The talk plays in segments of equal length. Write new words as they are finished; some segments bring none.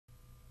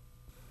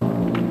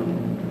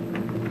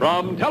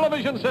From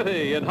Television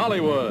City in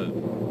Hollywood,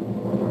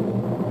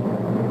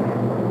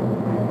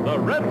 the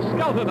Red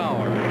Skelton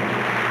Hour.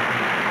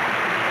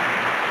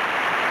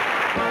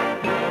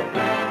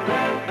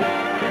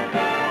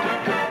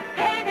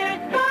 Hey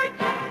there, Sport!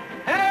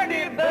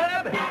 Howdy,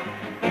 bub!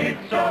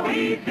 It's so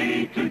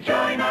easy to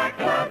join our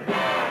club.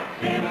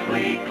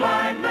 Simply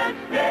climb the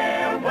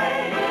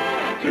stairway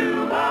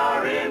to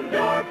our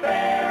indoor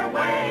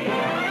fairway.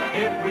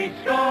 If we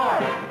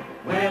score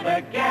with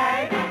a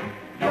gag,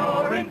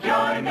 your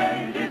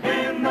enjoyment is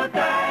in the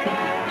bag.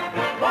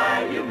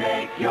 While you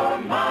make your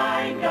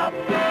mind up,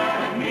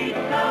 meet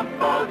some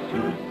folks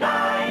who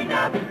sign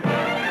up.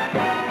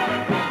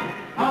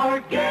 Our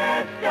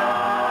guest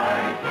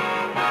stars,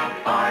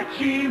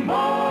 Archie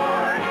Moore.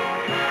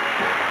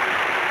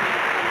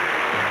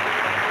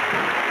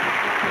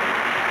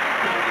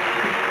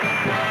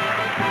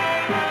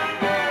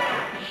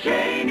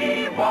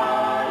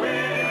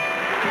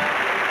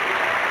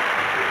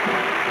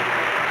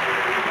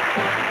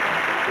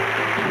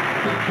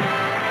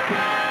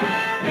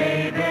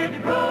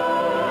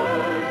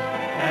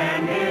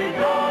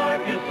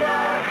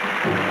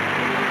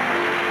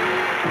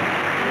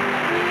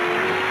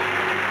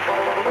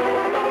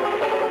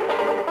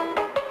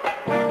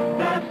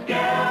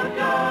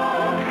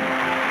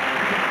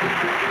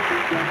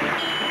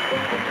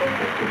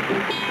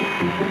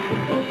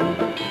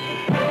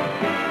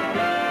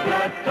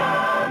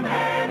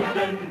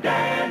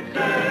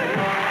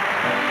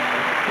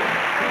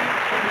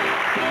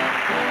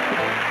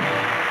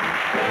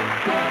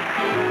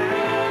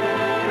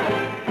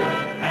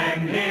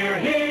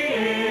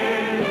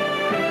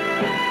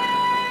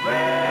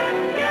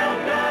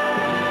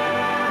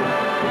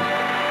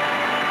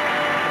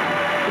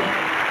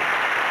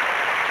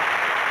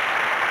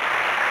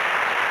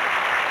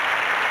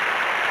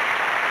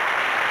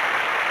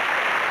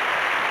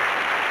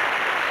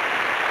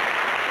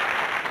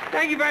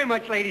 Thank you very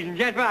much, ladies and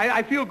gentlemen.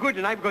 I feel good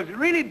tonight because it's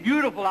really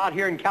beautiful out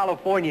here in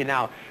California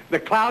now. The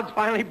clouds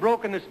finally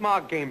broke and the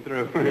smog came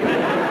through.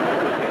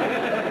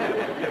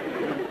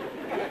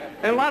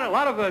 And a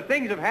lot of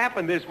things have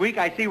happened this week.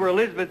 I see where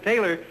Elizabeth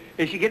Taylor,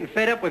 is she getting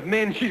fed up with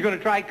men? She's going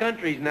to try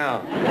countries now.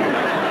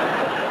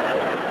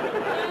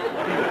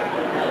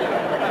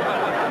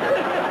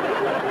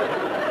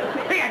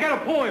 Hey, I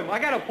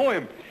got a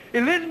poem.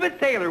 Elizabeth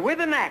Taylor,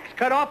 with an axe,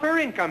 cut off her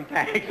income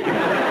tax.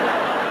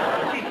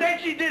 She said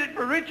she did it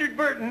for Richard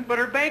Burton, but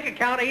her bank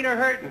account ain't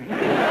a-hurtin'.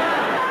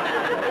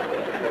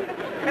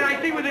 And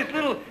I see with this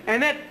little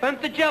Annette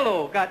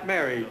Ponticello got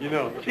married, you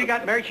know. She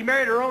got married. She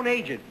married her own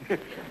agent.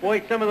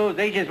 Boy, some of those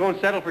agents won't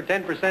settle for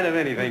 10% of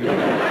anything. They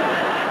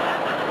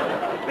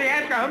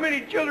ask her how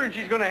many children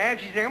she's going to have.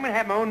 She said, I'm going to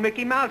have my own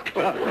Mickey Mouse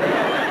Club.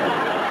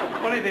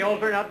 Funny, they all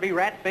turn out to be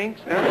rat finks.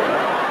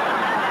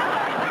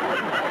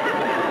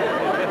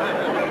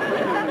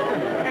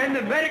 And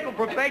the medical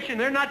profession,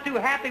 they're not too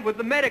happy with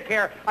the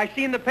Medicare. I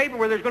see in the paper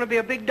where there's going to be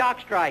a big doc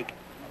strike.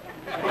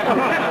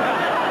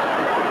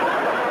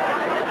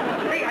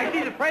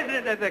 The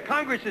president, the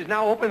Congress is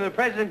now open, and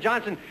President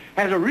Johnson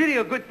has really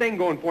a good thing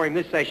going for him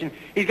this session.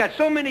 He's got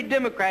so many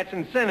Democrats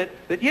in Senate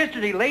that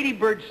yesterday Lady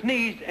Bird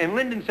sneezed and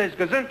Lyndon says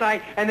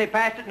Gesundheit, and they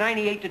passed it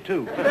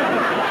 98-2.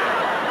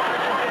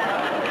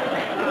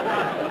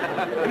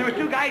 And there were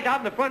two guys out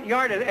in the front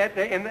yard at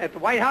the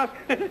White House,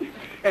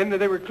 and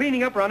they were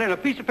cleaning up around there, and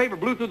a piece of paper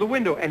blew through the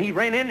window, and he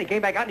ran in and he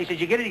came back out and he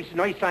said, you get it? He said,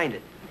 no, he signed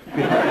it.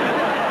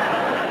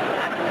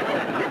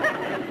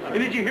 And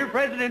did you hear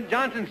President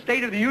Johnson's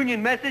State of the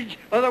Union message,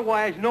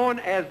 otherwise known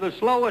as the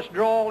slowest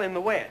drawl in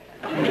the West?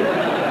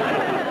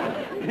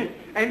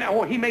 And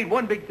he made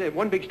one big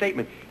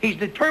statement. He's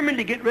determined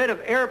to get rid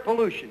of air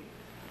pollution.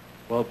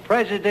 Well,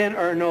 president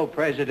or no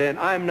president,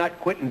 I'm not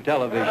quitting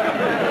television.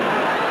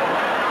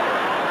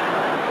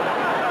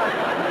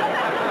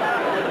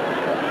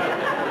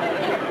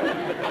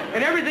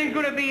 And everything's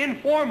going to be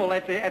informal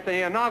at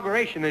the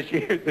inauguration this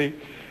year.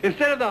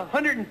 Instead of the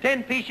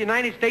 110-piece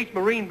United States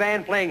Marine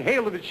Band playing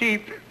Hail to the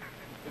Chief,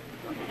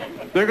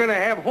 they're going to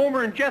have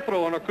Homer and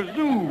Jethro on a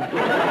kazoo.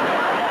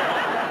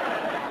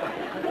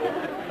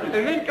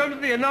 And then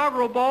comes the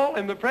inaugural ball,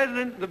 and the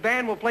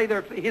band will play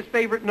his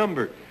favorite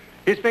number.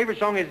 His favorite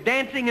song is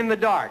Dancing in the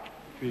Dark.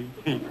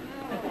 Kind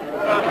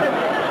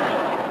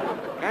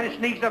of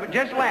sneaks up,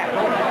 just laugh.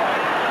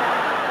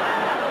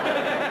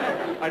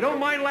 I don't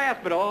mind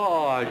laughing, but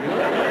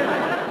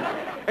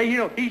Hey, you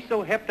know, he's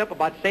so hepped up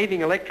about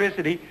saving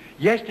electricity.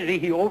 Yesterday,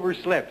 he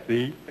overslept,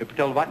 see?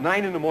 Until about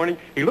 9 in the morning.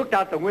 He looked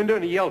out the window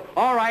and he yelled,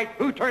 all right,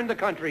 who turned the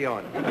country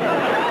on?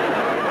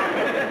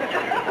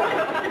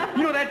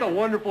 You know, that's a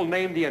wonderful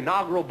name, the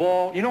inaugural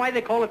ball. You know why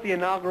they call it the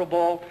inaugural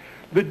ball?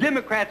 The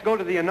Democrats go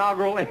to the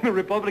inaugural and the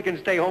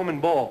Republicans stay home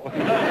and ball.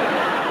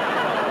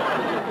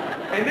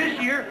 And this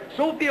year,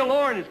 Sophia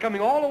Loren is coming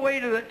all the way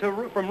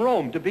from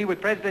Rome to be with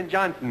President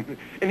Johnson.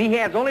 And he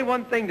has only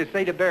one thing to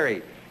say to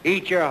Barry.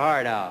 Eat your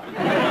heart out.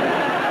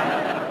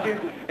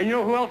 And you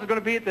know who else is going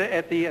to be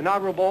at the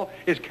inaugural ball?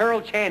 Is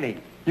Carol Channing.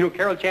 You know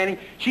Carol Channing?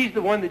 She's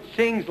the one that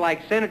sings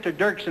like Senator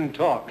Dirksen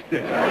talks.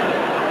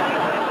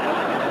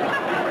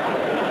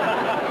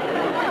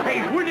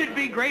 Hey, wouldn't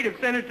great if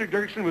Senator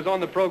Dirksen was on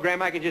the program.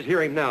 I could just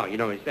hear him now. You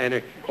know, he's standing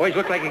there. Always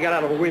looked like he got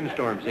out of a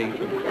windstorm, see?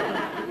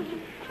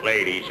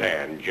 Ladies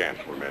and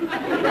gentlemen,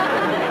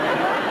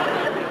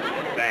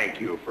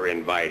 thank you for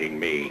inviting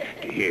me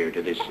here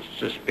to this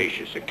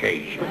suspicious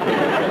occasion.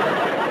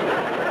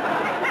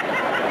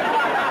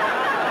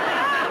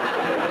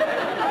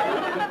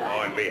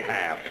 On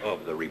behalf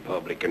of the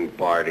Republican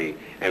Party,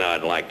 and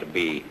I'd like to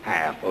be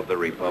half of the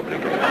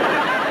Republican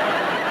Party.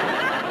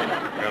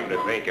 Come to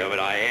think of it,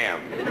 I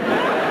am.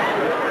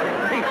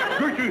 Hey,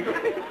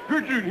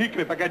 Gertrude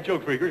Heathcliffe, I got a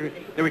joke for you. Gertrude,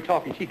 they were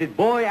talking. She said,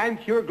 boy,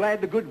 I'm sure glad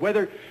the good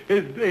weather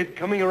is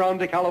coming around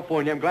to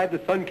California. I'm glad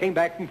the sun came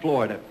back from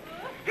Florida.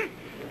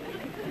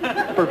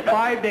 For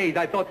 5 days,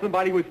 I thought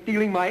somebody was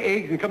stealing my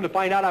eggs, and come to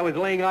find out I was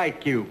laying ice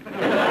cubes. He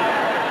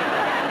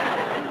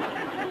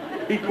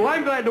said, well,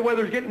 I'm glad the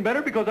weather's getting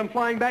better because I'm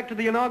flying back to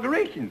the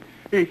inauguration.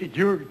 He said,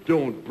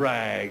 don't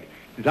brag.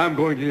 He says, I'm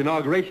going to the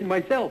inauguration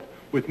myself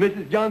with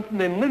Mrs.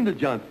 Johnson and Linda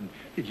Johnson.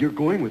 He said, you're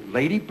going with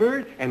Lady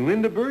Bird and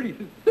Linda Bird? He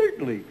said,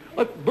 certainly.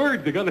 Us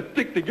birds are going to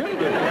stick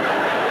together.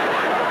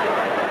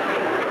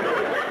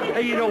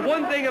 Hey, you know,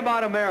 one thing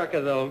about America,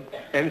 though,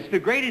 and it's the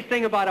greatest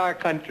thing about our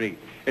country,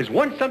 is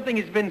once something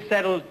has been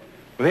settled,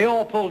 they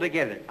all pull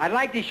together. I'd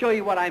like to show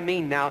you what I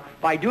mean now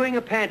by doing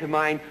a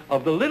pantomime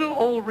of the little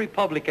old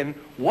Republican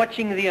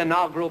watching the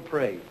inaugural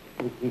parade.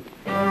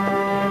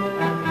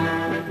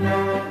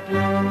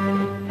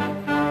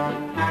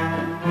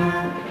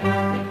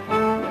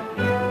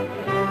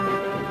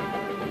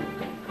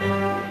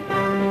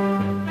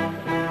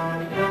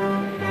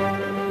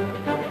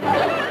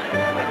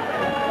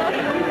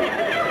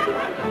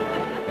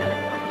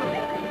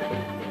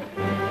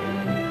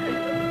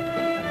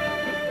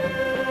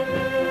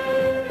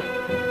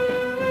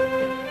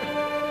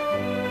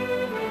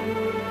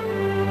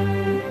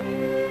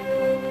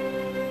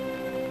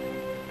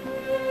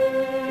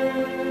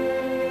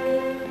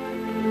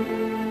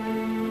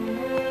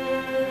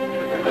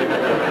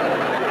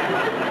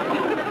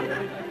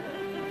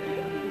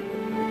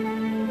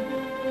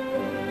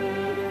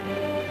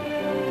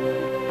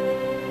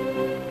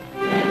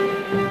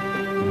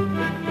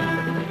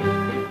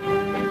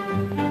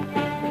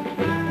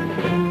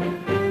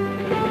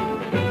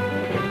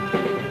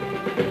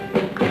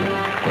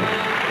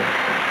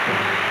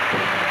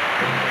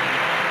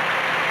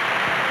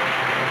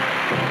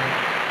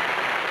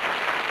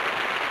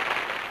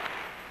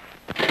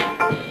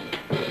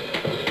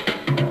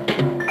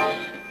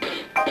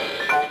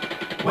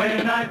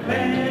 When I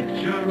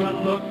venture a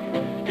look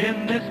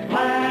in this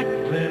black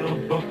little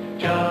book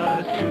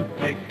just to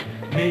pick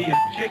me a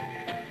chick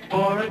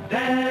for a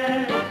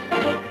dance,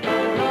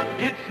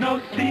 it's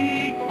no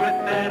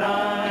secret that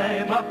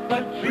I'm up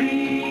a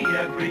tree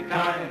every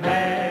time,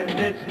 and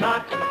it's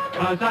not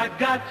 'cause I've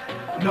got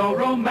no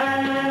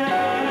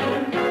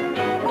romance.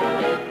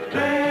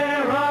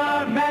 There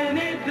are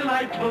many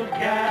delightful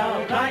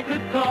gals I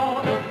could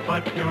call,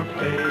 but your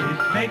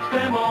face makes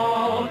them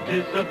all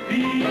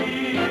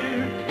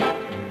disappear.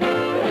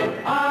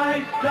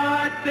 I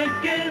start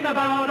thinking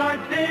about our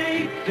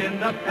dates in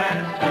the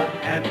past,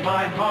 and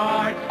my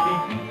heart's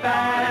beating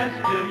fast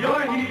till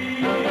you're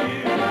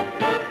here.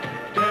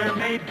 There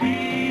may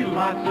be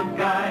lots of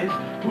guys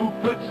who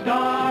put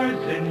stars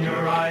in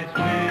your eyes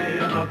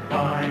with a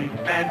fine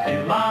fancy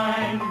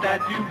line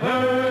that you've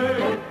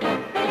heard.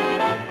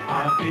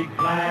 I'll be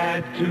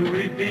glad to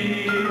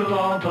reveal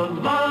all the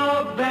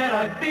love that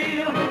I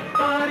feel,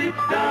 but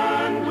it's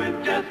done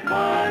with just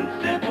one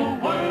simple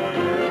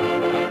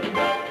word.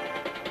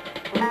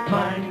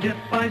 Mind if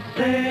I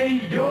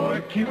say you're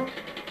cute?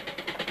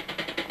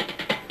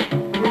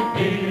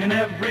 In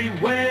every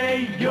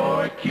way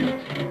you're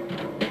cute.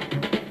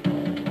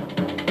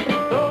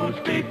 Those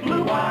big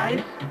blue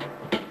eyes,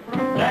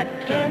 that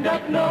turned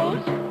up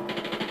nose,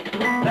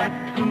 that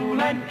cool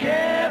and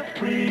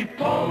carefree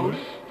pose.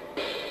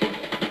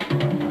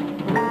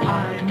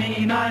 I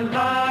mean, I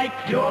like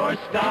your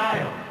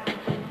style,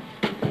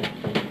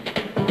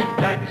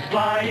 that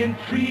sly,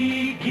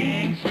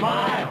 intriguing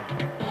smile.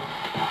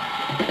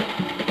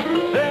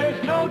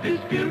 There's no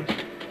dispute,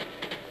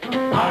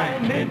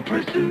 I'm in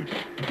pursuit,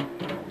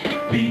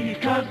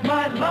 because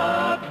my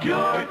love,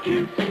 you're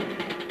cute.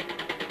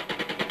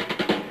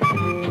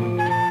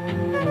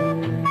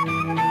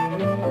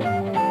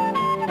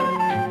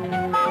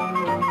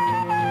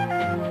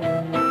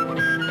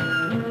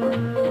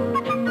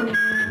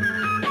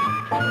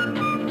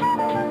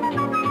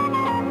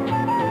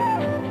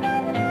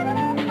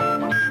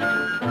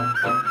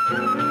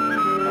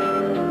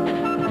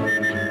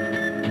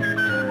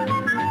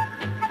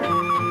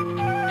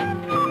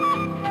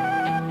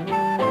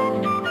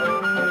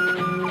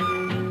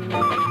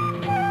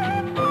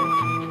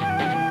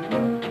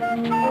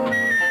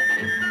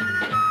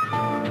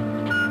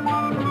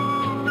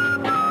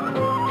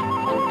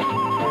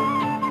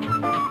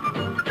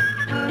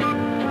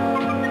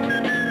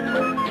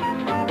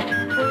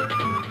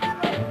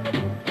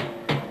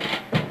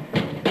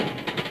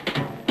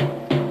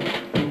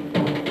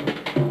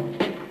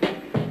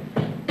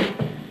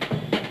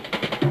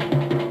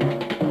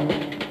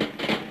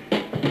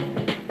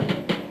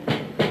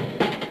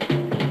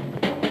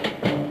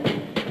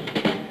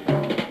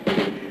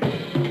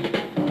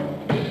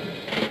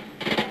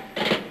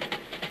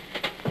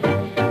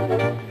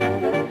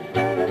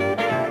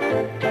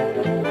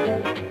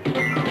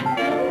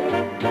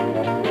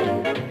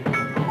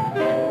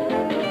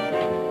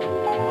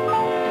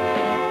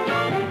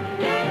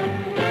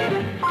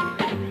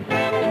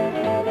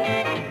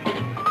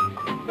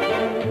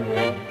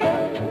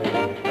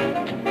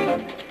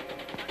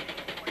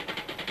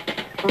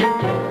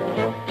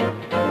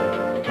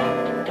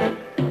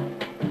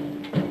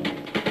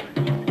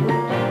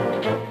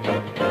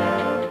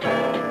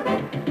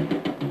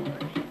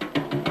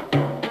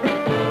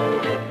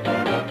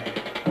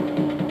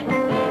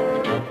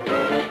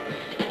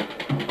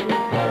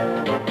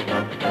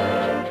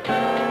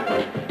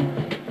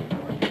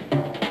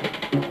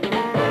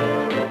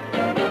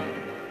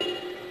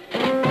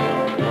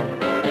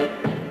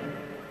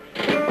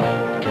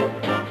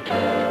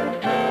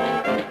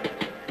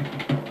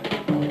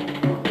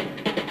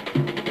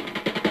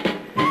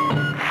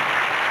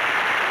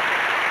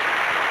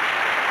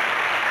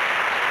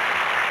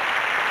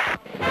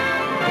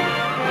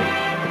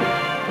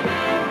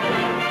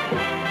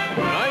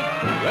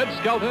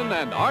 Skelton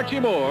and Archie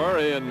Moore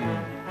in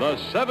The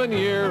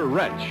 7-Year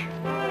Wretch.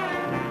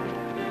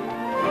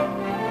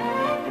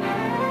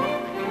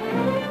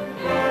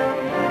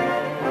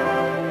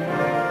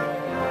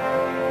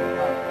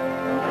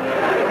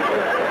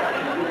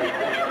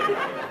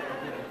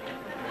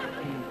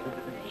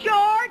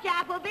 George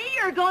Appleby,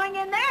 you're going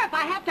in there if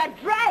I have to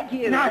drag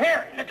you. Now,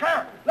 here, in the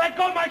car. Let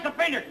go of my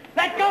suspenders.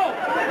 Let go.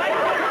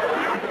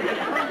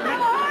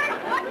 George,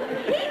 what's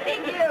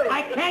keeping you?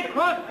 I can't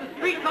cross the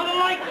street till the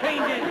light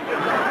changes.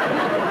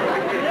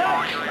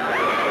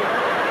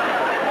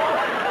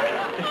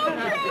 Oh,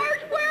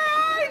 George, where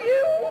are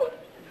you?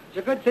 It's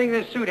a good thing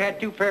this suit had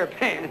 2 pair of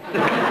pants.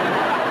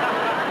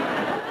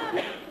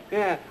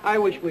 Yeah, I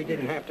wish we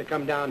didn't have to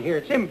come down here.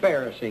 It's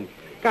embarrassing.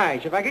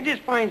 Guys, if I could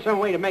just find some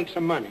way to make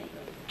some money.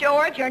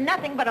 George, you're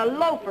nothing but a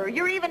loafer.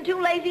 You're even too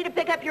lazy to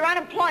pick up your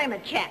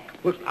unemployment check.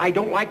 Look, I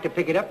don't like to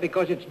pick it up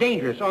because it's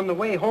dangerous. On the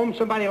way home,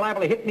 somebody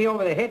liable to hit me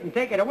over the head and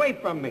take it away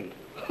from me.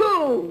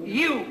 Who?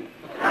 You.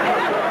 All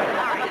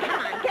right, come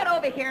on. Get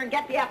over here and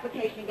get the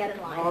application and get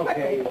in line.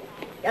 Okay.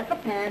 Get the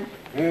pen.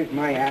 Here's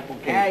my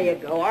application. There you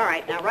go. All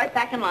right, now right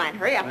back in line.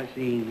 Hurry up. Let's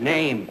see.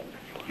 Name.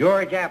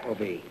 George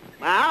Appleby.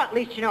 Well, at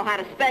least you know how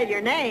to spell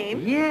your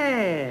name.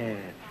 Yeah.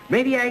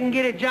 Maybe I can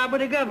get a job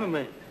with the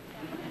government.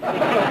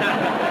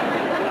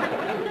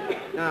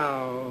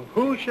 Now,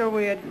 who shall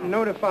we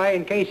notify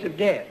in case of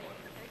death?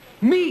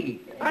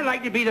 Me! I'd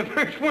like to be the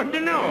first one to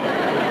know.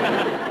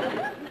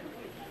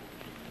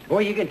 Boy,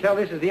 you can tell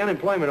this is the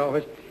unemployment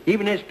office.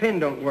 Even this pen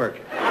don't work.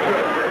 Oh,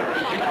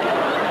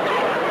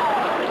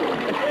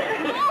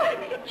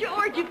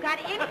 George, you've got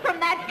ink from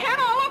that pen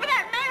all over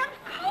that man's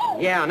coat.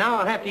 Yeah, now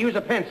I'll have to use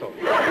a pencil.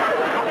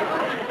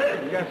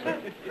 Yes, sir.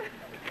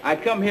 I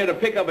come here to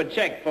pick up a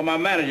check for my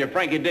manager,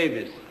 Frankie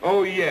Davis.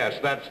 Oh, yes,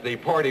 that's the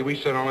party we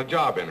sent on a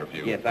job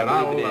interview. Yes, and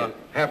I believe I'll it is.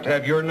 have to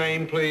have your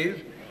name, please,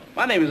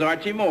 My name is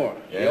Archie Moore,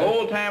 Yeah? the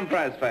old-time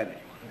prize fighter.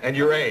 and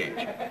your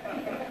age.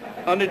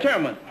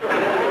 Undetermined.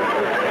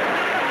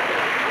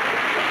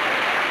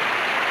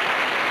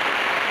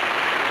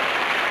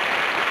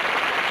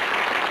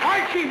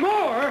 Archie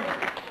Moore?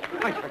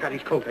 I forgot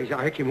his coat. He's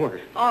Archie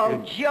Moore. Oh,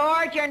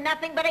 George, you're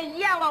nothing but a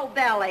yellow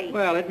belly.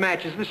 Well, it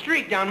matches the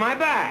streak down my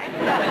back.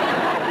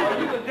 Are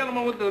you the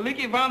gentleman with the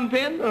leaky fountain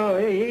pen? Oh,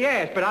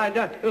 yes, but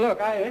look,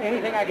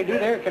 anything I can do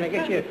there, can I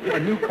get you a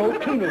new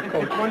coat, 2 new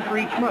coats, 1 for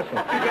each muscle? You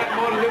got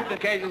more to loot than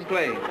Cassius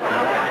Clay.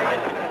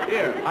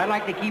 Here. I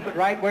like to keep it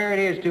right where it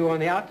is, too, on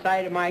the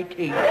outside of my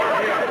teeth.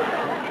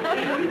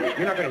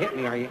 You're not going to hit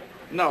me, are you?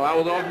 No, I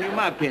was offering you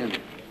my pen.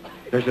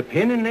 There's a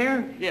pin in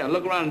there? Yeah,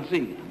 look around and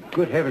see.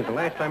 Good heavens, the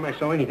last time I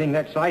saw anything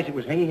that size, it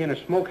was hanging in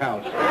a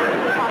smokehouse.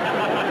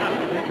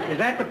 Is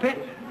that the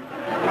pin?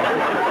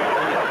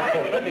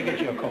 Oh, let me get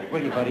you a coat,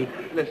 will you, buddy?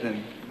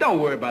 Listen, don't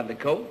worry about the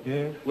coat.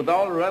 Yeah? With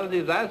all the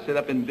relatives I set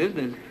up in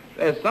business,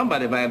 there's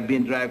somebody might be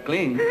drive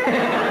clean. Your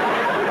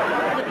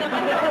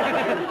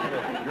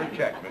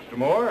check, Mr.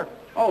 Moore.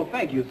 Oh,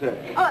 thank you, sir.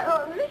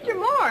 Mr.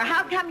 Moore,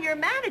 how come your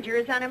manager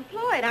is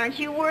unemployed? Aren't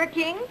you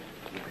working?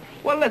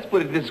 Well, let's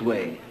put it this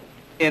way.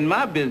 In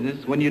my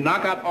business, when you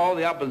knock out all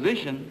the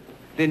opposition,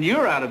 then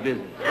you're out of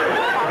business.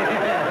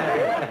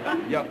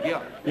 Yuck,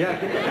 yuck. Yeah.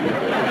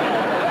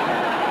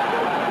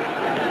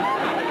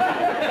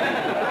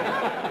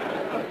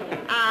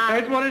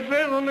 That's what it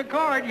says on the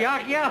card,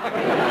 yuck, yuck.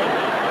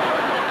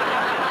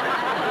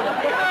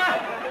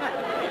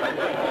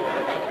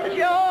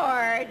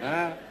 George,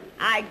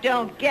 I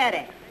don't get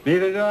it.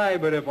 Neither do I,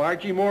 but if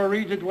Archie Moore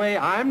reads it the way,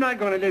 I'm not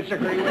going to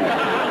disagree with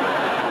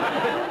him.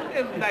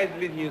 It's nice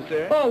meeting you,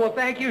 sir. Oh, well,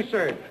 thank you,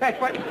 sir. That's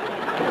what...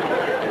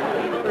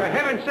 For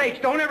heaven's sakes,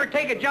 don't ever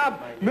take a job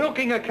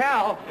milking a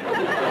cow.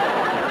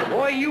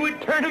 Boy, you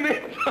would turn him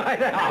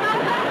inside out.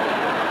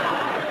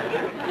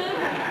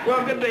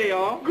 Well, good day,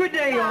 y'all. Good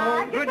day,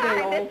 y'all. Good Goodbye, day,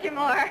 y'all. Mr.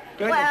 Moore.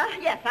 Good Well,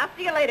 yes, I'll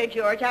see you later,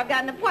 George. I've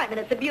got an appointment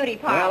at the beauty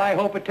parlor. Well, I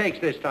hope it takes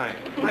this time.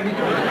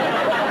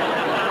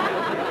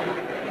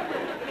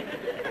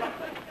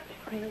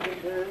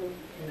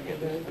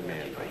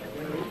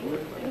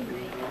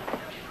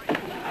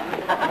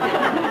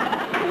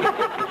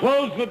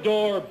 Close the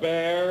door,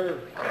 Bear.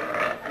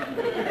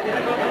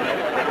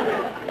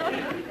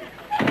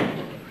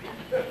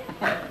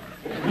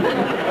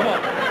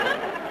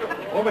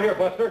 Over here,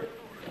 Buster.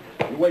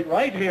 You wait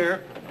right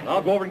here, and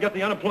I'll go over and get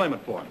the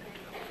unemployment form.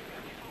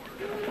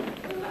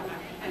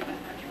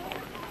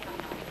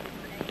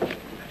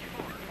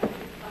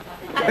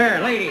 Here,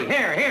 lady,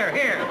 here.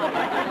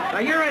 Now,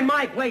 you're in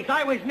my place.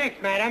 I was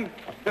next, madam.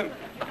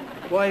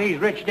 Boy, these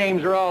rich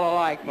dames are all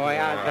alike, boy,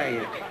 I'll tell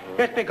you.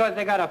 Just because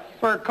they got a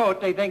fur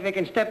coat, they think they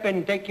can step in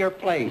and take your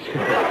place.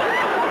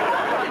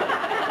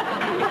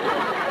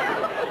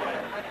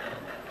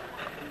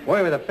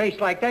 Boy, with a face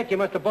like that, you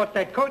must have bought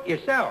that coat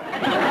yourself.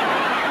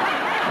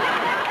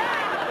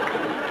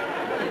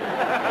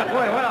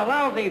 Boy, what a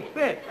lousy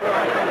fit.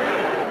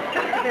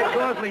 That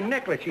gauzy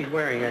necklace she's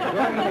wearing.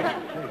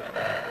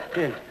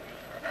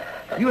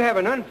 You have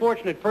an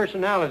unfortunate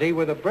personality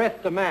with a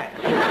breath to match.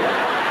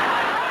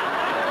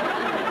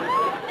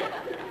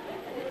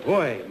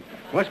 Boy,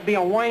 must be a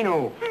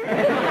wino.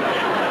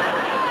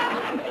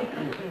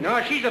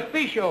 No, she's a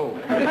fisho.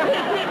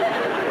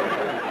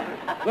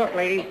 Look,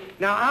 lady,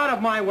 now out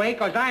of my way,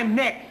 because I'm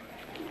next.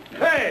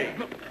 Hey,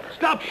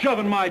 stop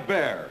shoving my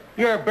bear.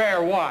 Your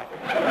bear what?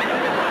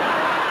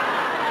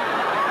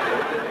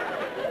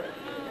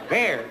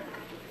 Bear?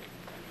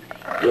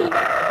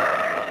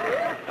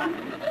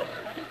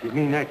 You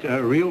mean that's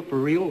real for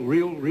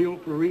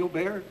real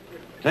bear?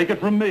 Take it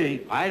from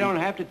me. I don't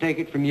have to take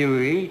it from you.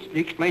 He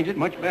explains it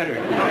much better.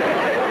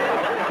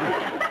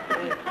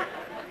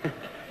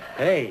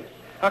 Hey,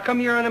 how come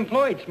you're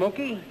unemployed,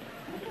 Smokey?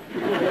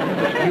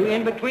 You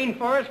in between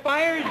forest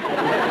fires?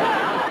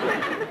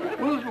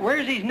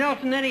 Where's his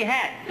Nelson Eddy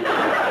hat?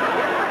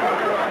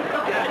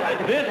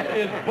 This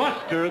is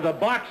Buster, the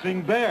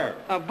boxing bear.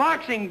 A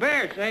boxing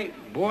bear, say?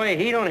 Boy,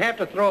 he don't have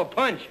to throw a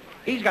punch.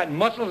 He's got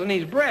muscles in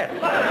his breath.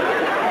 I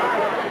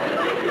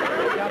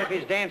doubt if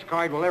his dance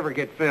card will ever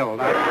get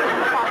filled.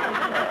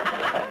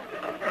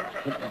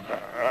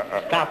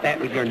 Stop that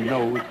with your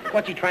nose.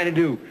 What's he trying to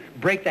do?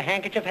 Break the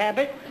handkerchief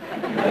habit?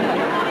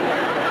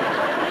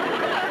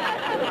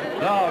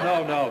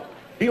 No.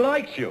 He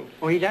likes you.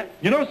 Oh, he's that?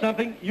 You know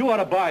something? You ought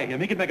to buy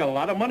him. He could make a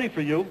lot of money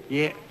for you.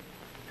 Yeah.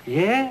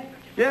 Yeah?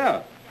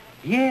 Yeah.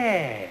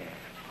 Yeah.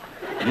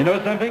 You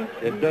know something?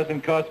 It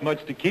doesn't cost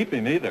much to keep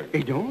him either.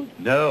 He don't?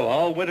 No,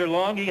 all winter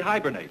long he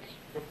hibernates.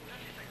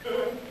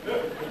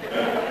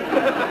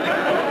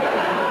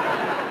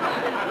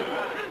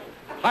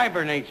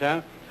 Hibernates,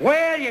 huh?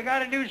 Well, you got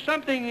to do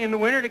something in the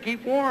winter to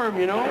keep warm,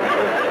 you know.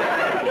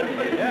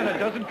 Yeah, and it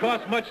doesn't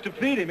cost much to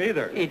feed him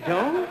either. It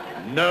don't?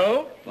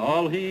 No.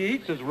 All he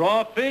eats is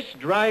raw fish,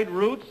 dried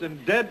roots,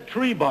 and dead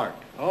tree bark.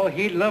 Oh,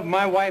 he'd love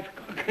my wife's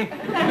cooking.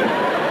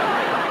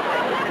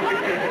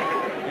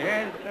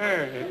 Yes,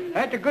 sir.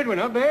 That's a good one,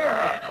 huh, Bear?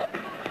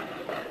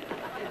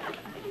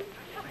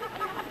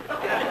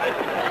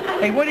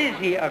 Hey, what is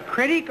he, a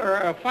critic or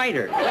a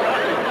fighter? For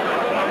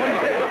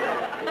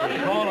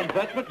a small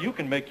investment, you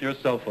can make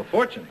yourself a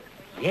fortune.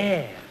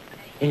 Yeah,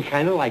 he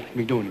kind of likes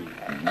me, don't he?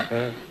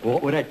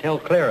 What would I tell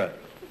Clara?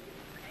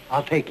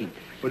 I'll take him.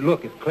 But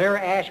look, if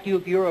Clara asks you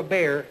if you're a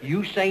bear,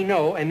 you say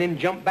no and then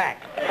jump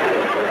back. I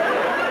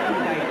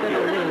said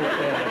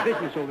a little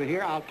business over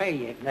here, I'll pay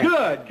you.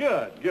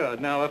 Good.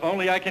 Now, if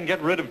only I can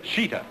get rid of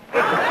Cheetah.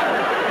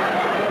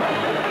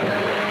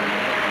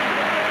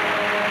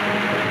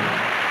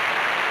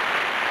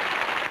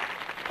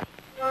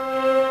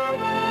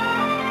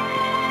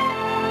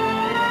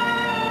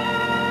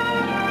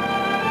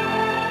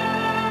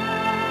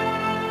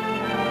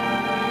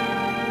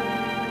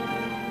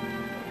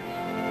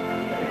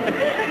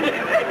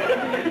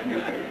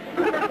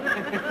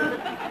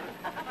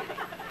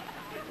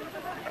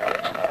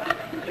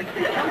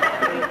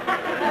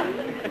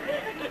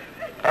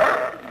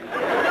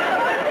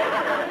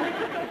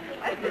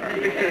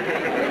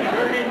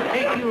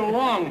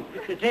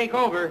 To take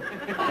over.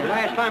 The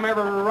last time I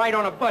ever ride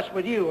on a bus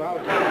with you, I'll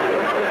tell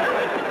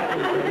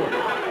you.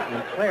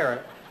 When Clara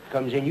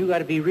comes in, you got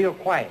to be real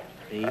quiet.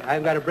 See,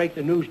 I've got to break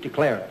the news to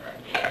Clara.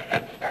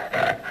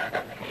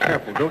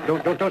 Careful,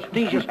 don't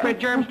sneeze. You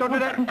spread germs. Don't do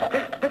that.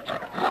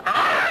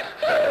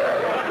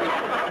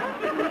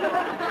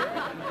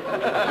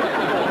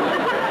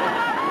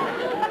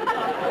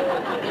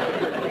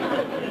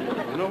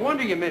 No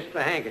wonder you missed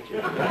the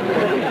handkerchief.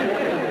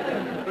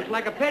 Looks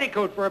like a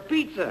petticoat for a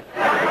pizza.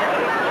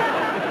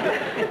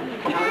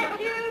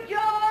 That's you,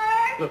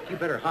 George. Look, you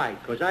better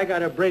hide, because I got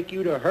to break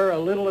you to her a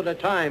little at a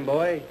time,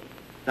 boy.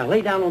 Now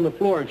lay down on the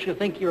floor, and she'll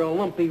think you're a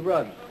lumpy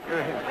rug.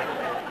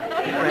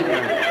 Right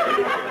down.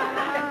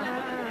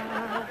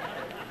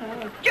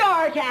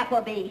 George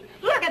Appleby,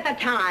 look at the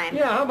time.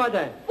 Yeah, how about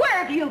that? Where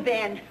have you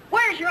been?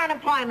 Where's your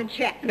unemployment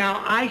check?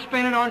 Now, I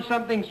spent it on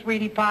something,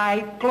 sweetie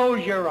pie.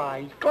 Close your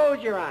eyes.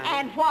 Close your eyes.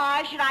 And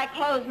why should I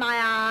close my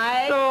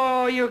eyes?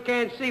 So you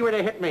can't see where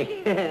to hit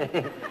me.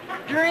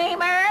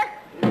 Dreamer?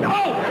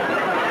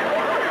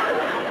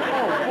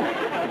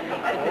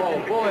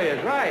 Oh, boy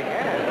is right,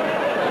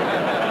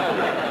 yeah.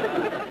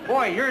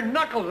 Boy, your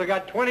knuckles have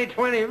got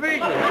 20/20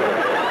 vision.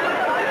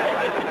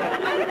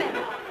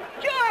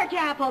 George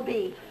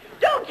Appleby,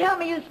 don't tell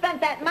me you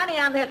spent that money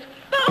on this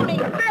phony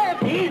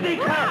bird. Easy,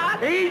 Clara.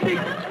 Easy.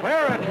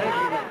 Clara.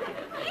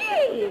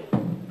 Gee,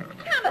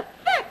 it's kind of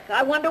thick.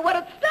 I wonder what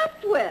it's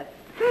stuffed with.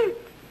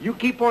 You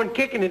keep on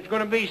kicking, it's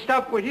going to be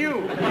stuffed with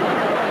you. Of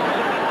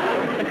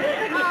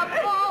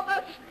all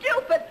the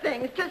stupid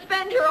things to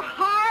spend your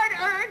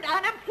hard-earned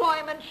unemployment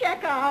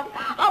down,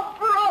 a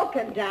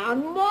broken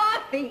down,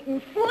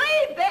 moth-eaten,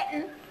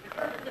 flea-bitten.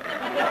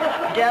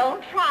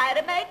 Don't try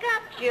to make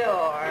up,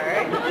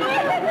 George.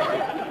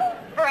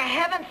 For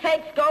heaven's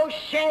sakes, go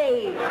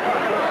shave.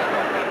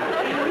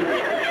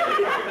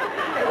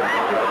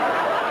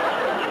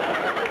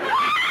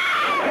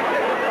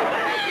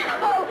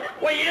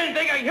 Well, you didn't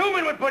think a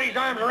human would put his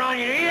arms around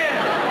you, did you?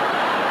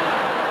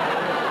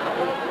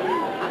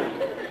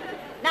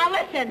 Now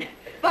listen,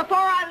 before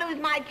I lose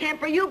my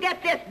temper, you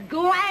get this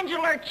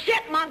glandular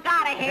chipmunk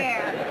out of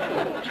here.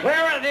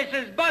 Clara, this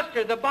is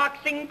Buster, the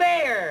boxing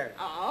bear.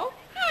 Oh?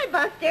 Hi,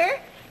 Buster.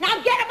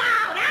 Now get him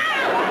out!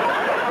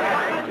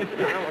 I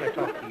want to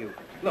talk to you.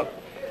 Look,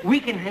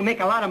 we can make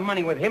a lot of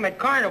money with him at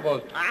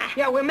carnivals.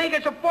 Yeah, we'll make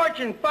us a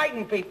fortune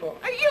fighting people.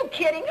 Are you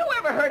kidding? Who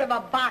ever heard of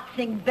a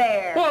boxing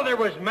bear? Well, there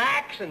was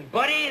Max and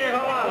Buddy and a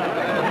whole lot of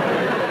them.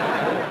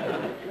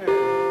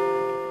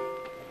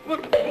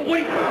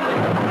 Wait.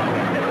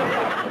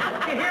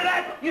 You hear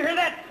that? You hear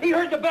that? He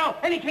heard the bell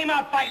and he came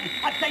out fighting.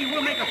 I tell you,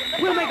 we'll make a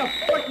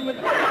fortune with.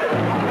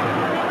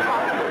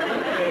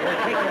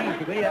 Take it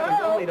easy, will you? That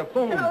was only the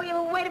phone. No,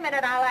 wait a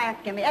minute. I'll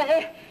ask him.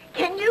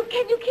 Can you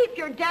keep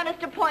your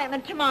dentist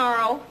appointment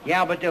tomorrow?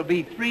 Yeah, but there'll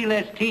be 3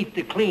 less teeth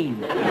to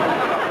clean. That's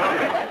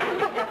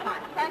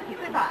fine. Thank you.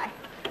 Goodbye.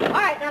 All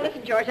right, now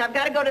listen, George. I've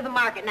got to go to the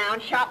market now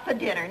and shop for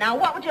dinner. Now,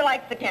 what would you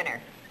like for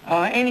dinner?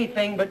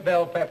 Anything but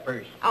bell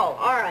peppers. Oh,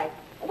 all right.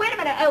 Wait a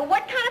minute.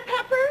 What kind of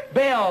pepper?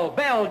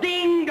 Bell,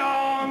 ding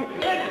dong.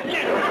 I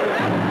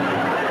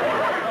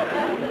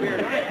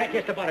had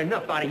just about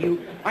enough out of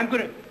you. I'm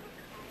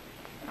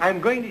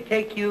going to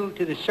take you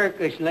to the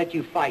circus and let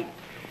you fight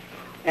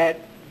at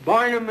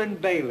Barnum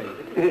and Bailey.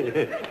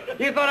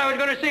 You thought I was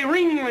going to say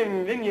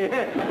ring-ring, didn't you?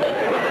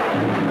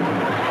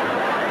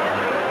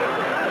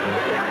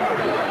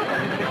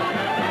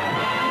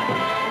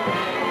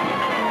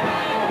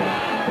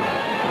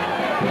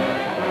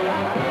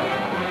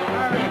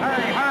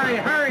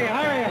 Hurry.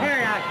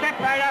 Now, step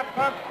right up,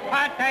 folks.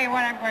 I'll tell you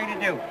what I'm going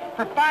to do.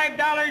 For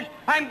 $5,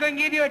 I'm going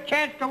to give you a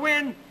chance to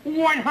win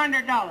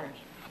 $100.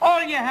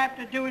 All you have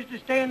to do is to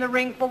stay in the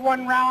ring for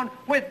 1 round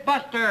with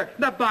Buster,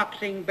 the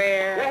boxing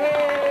bear.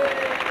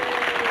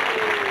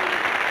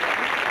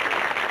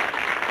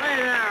 Hey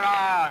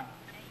there,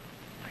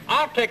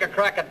 I'll take a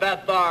crack at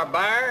that there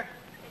bear.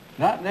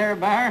 That there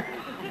bear?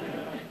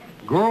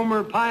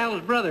 Gomer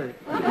Pyle's brother.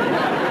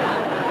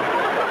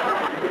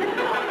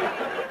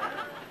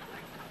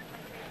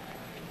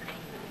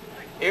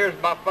 Here's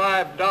my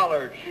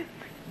 $5.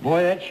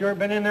 Boy, that's sure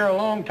been in there a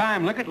long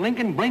time. Look at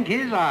Lincoln blink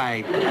his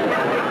eyes.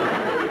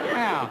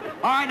 Yeah.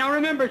 All right, now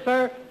remember,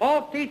 sir,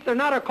 all teeth are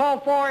not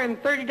called for and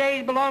 30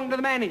 days belong to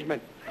the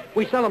management.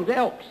 We sell them to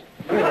Elks.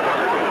 And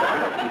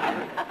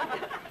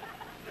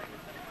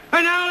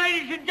now,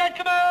 ladies and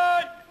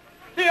gentlemen,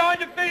 the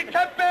undefeated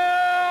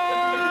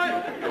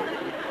champion,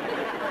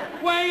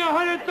 weighing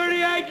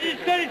 138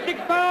 instead of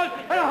 6 pounds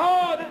and a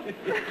half.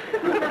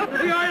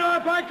 The idol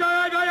of I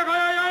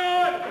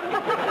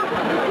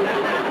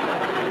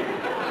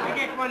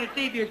just want to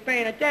see if you're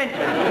paying attention.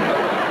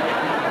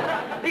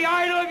 The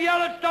idol of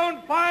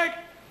Yellowstone Park,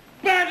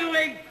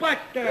 Battling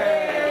Buster.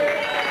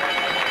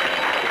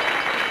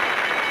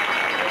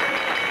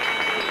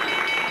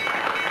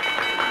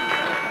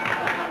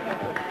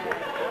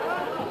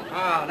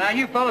 Now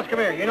you fellas, come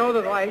here. You know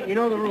the rules. You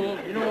know all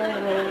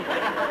the rules.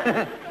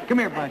 Come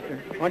here, Buster.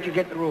 Why don't you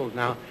get the rules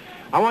now?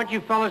 I want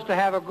you fellas to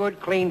have a good,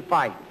 clean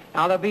fight.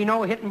 Now, there'll be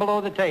no hitting below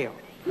the tail.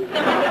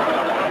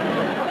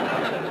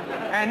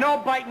 And no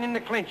biting in the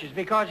clinches,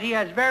 because he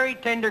has very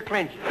tender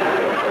clinches. All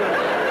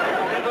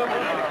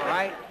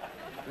right?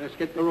 Let's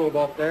get the robe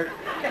off there.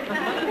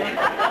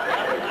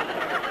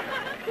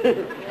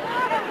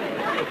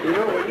 You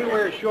know, when you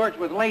wear shorts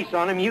with lace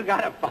on them, you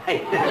gotta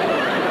fight.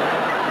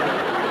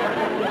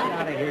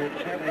 Out of here.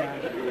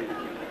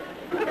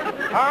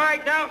 All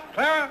right, now,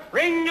 Clara,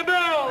 ring the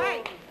bell.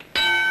 Right.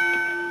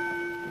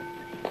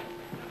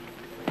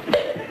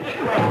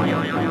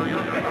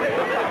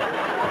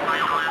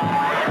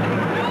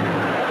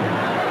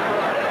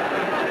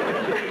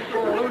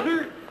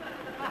 Loser.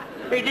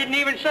 He didn't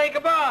even say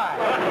goodbye.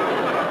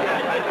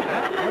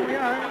 Here we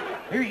are.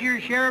 Here's your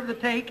share of the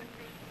take.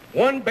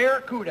 1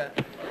 barracuda.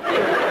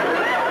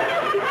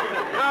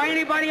 Now,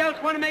 anybody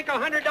else want to make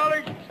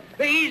 $100?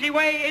 The easy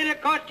way in,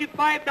 it costs you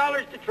 $5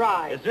 to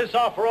try. Is this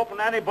offer open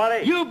to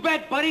anybody? You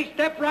bet, buddy.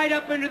 Step right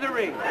up into the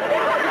ring.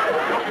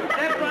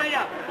 Step right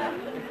up.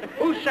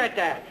 Who said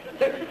that?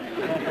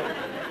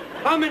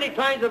 How many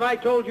times have I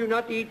told you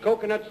not to eat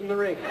coconuts in the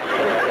ring?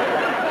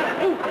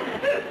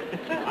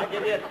 I'll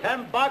give you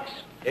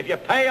 $10 if you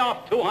pay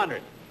off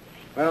 200.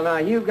 Well, now,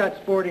 you've got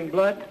sporting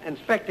blood, and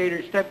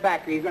spectators, step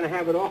back, or you're going to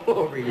have it all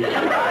over you.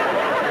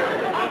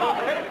 How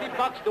about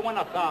 $50 to win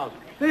 1,000?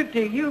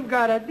 50, you've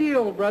got a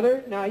deal,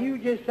 brother. Now, you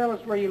just tell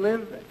us where you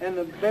live, and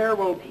the bear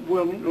will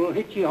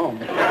hit you home.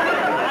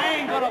 I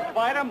ain't gonna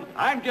fight him.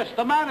 I'm just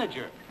the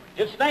manager.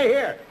 Just stay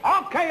here.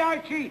 Okay,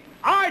 Archie.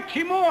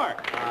 Archie Moore.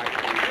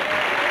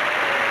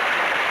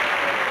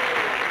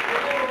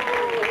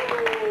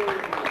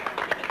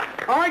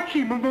 Archie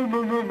Archie Moore?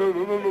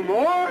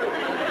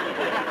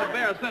 The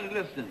bear, son,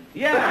 listen.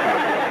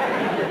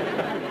 Yeah.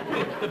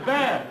 It's the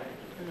bear.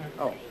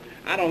 Oh,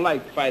 I don't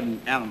like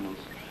fighting animals,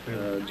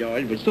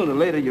 George, but sooner or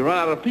later you run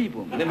out of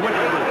people. Then what do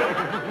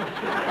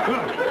you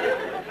do?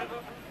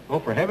 Oh,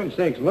 for heaven's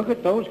sakes, look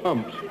at those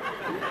humps.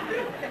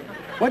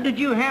 What did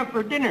you have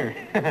for dinner?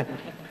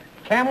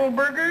 Camel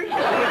burgers? Come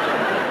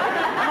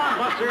on,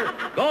 Buster.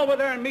 Go over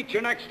there and meet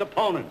your next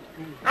opponent.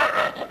 Come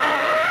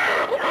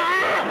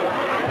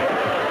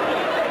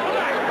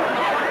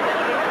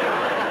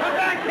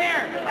back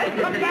here!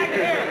 Come back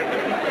here!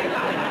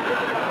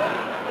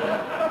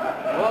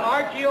 Well,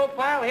 Archie, old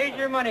pal, here's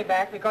your money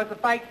back because the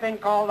fight's been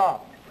called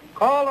off.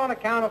 Called on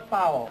account of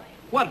foul.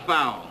 What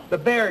foul? The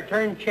bear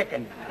turned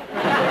chicken.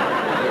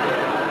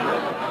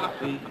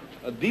 See,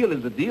 a deal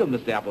is a deal,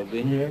 Mr.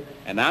 Appleby. Yeah.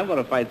 And I'm going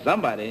to fight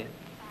somebody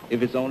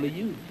if it's only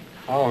you.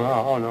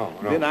 Oh, no.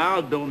 Then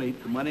I'll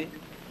donate the money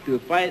to the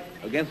fight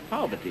against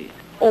poverty.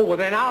 Oh, well,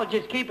 then I'll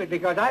just keep it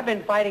because I've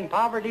been fighting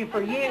poverty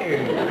for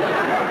years.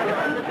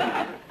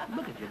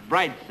 Look at your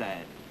bright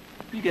side.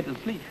 You get to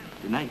sleep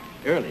tonight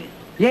early.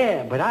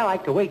 Yeah, but I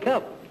like to wake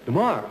up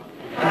tomorrow.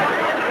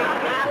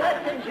 Now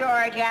listen,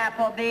 George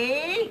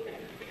Appleby.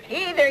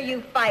 Either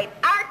you fight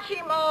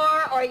Archie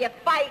Moore or you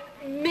fight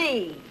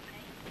me.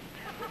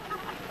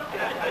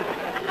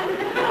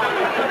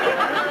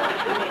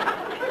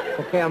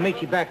 Okay, I'll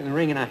meet you back in the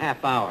ring in a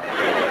half hour.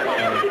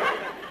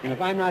 And if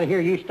I'm not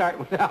here, you start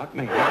without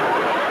me.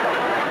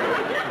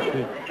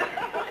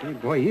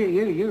 Boy,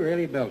 you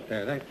really built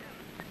there.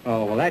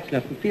 Oh, well, that's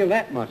nothing. Feel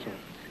that muscle.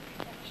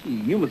 Gee,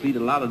 you must eat a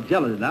lot of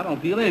gelatin. I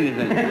don't feel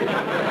anything.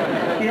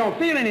 You don't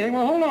feel anything?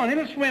 Well, hold on.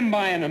 It'll swim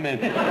by in a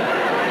minute.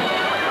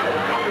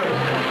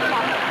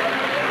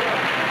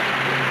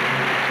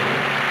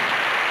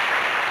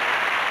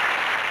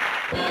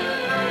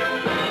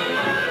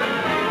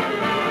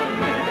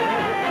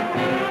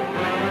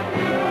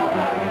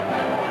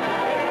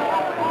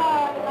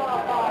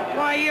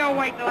 Why, you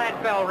wait till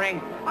that bell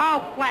rings.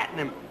 I'll flatten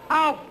him.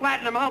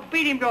 I'll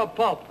beat him to a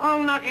pulp.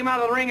 I'll knock him out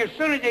of the ring as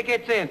soon as he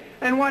gets in.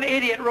 And what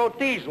idiot wrote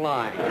these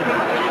lines?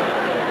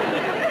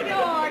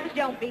 George,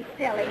 don't be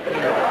silly.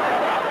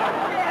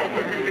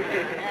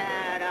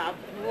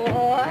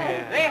 Attaboy.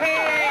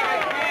 Hey!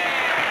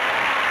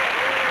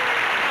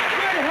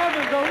 Good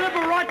heavens, a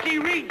Liberace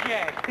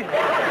reject.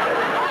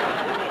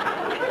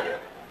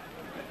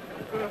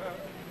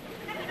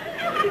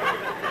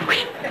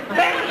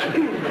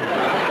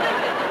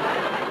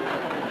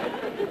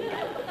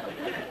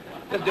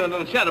 Let's do a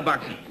little shadow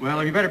boxing.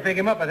 Well, you better pick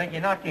him up. I think you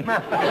knocked him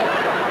out.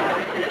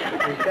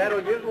 His shadow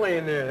just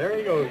laying there. There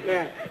he goes.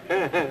 Yeah.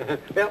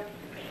 Well.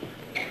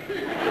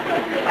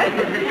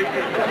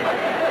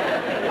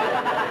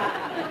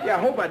 Yeah, I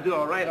hope I do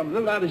all right. I'm a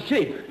little out of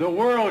shape. The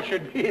world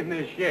should be in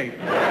this shape.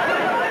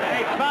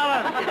 Hey,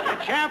 fellas, the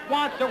champ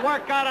wants to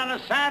work out on a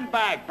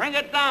sandbag. Bring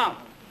it down.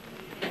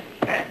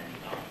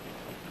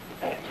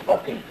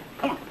 Okay,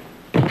 come on.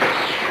 Good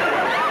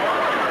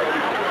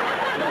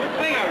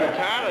thing I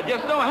retired. I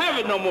just don't have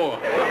it no more.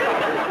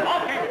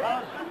 Okay,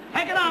 fellas,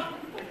 take it up.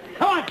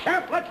 Come on,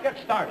 champ, let's get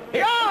started.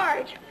 Here.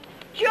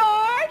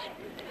 George,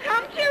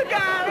 come to,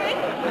 darling.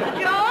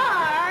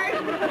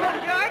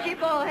 Georgie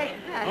boy.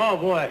 Oh,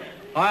 boy.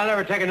 I'll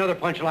never take another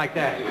punch like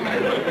that.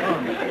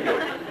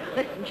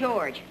 Listen,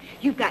 George,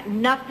 you've got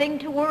nothing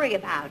to worry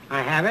about.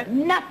 I haven't?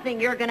 Nothing.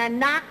 You're going to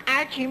knock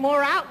Archie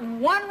Moore out in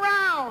one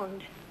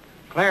round.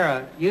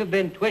 Clara, you've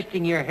been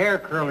twisting your hair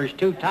curlers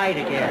too tight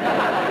again.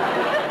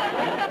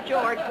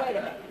 George, wait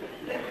a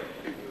minute.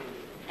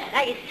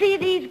 Now, you see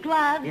these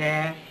gloves?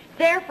 Yeah?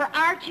 They're for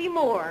Archie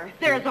Moore.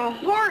 There's a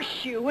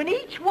horseshoe in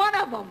each one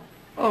of them.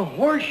 A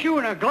horseshoe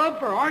and a glove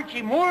for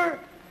Archie Moore?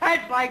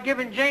 That's like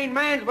giving Jane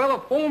Manswell a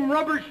foam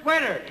rubber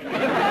sweater.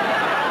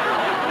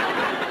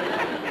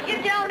 You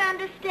don't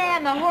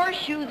understand. The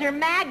horseshoes are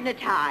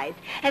magnetized.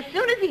 As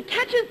soon as he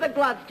touches the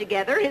gloves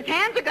together, his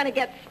hands are going to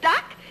get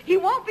stuck. He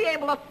won't be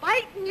able to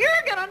fight, and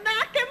you're going to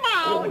knock him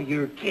out. Oh,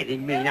 you're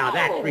kidding me. Now,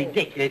 that's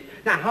ridiculous.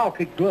 Now, how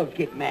could gloves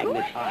get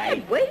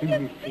magnetized? Wait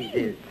till you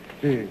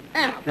see.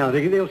 Now,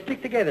 they'll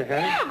stick together, huh?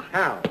 Yeah.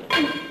 How?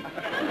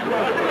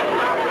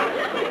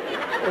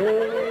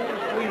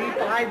 Oh, sweetie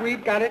pie,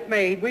 we've got it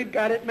made. We've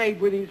got it made.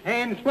 With his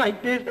hands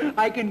like this,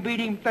 I can beat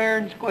him fair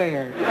and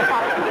square.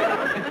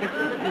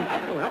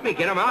 Oh, help me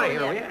get him out of here,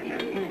 will you?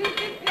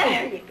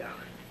 There you go.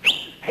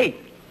 Hey,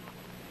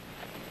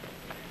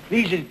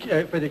 these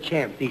are for the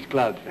champ, these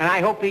gloves. And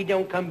I hope he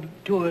don't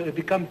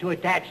become too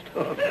attached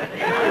to them.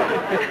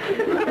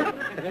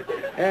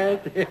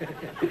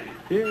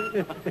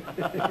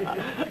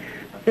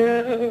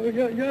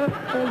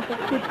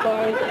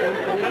 Goodbye.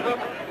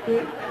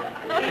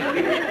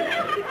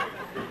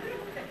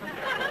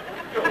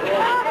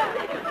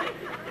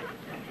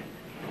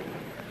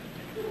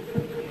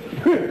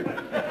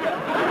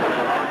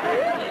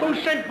 Who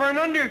sent for an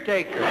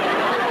undertaker?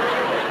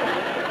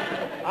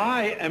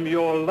 I am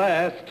your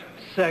last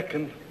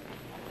second.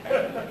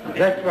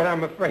 That's what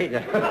I'm afraid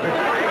of.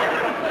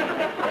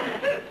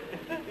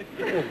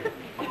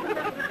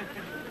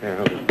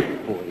 Oh,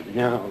 boy.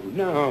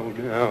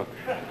 No.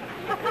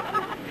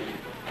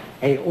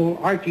 Hey, old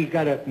Archie's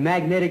got a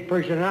magnetic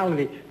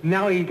personality.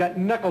 Now he's got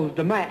knuckles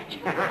to match.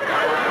 The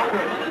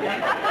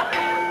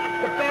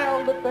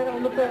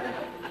bell.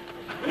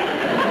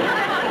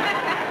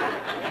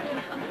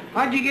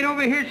 How'd you get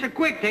over here so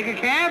quick? Take a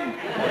cab?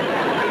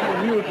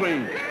 Mule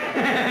train.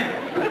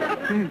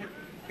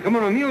 Come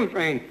on, a mule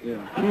train. Yeah.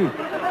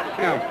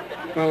 Yeah.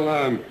 Well,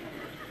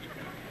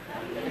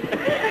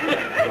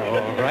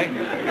 all right.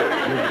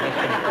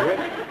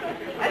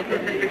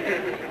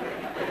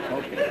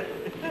 Okay.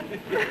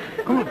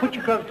 Come on, put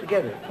your gloves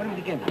together. Put them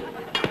together.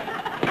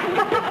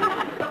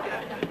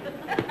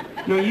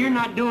 No, you're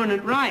not doing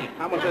it right.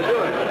 How much I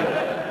do it?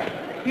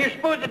 You're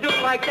supposed to do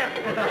it like that.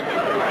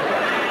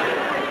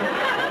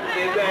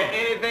 Is there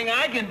anything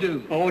I can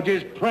do? Oh,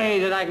 just pray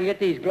that I can get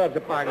these gloves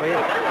apart, will you?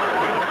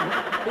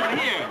 Well,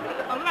 here,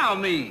 allow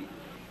me.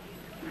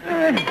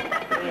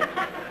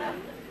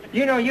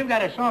 You know, you've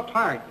got a soft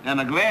heart.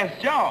 And a glass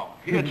jaw.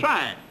 Here,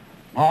 try it.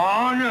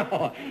 Oh,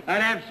 no.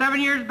 I'd have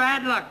 7 years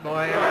bad luck,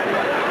 boy.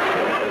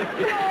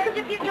 George,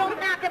 if you don't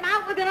knock him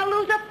out, we're going to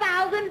lose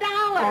 $1,000.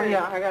 Oh,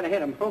 yeah, I got to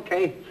hit him.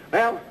 Okay.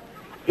 Well,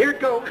 here it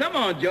goes. Come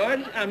on,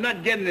 George. I'm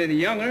not getting any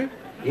younger.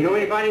 You know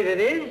anybody that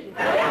is?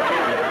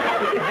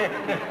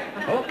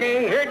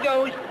 Okay, here it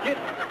goes.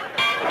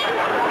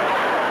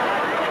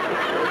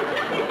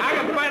 I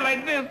can fight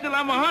like this till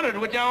I'm 100,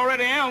 which I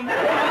already am.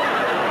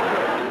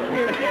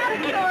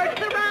 George,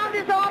 the round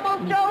is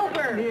almost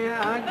over.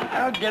 Yeah,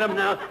 I'll get him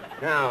now.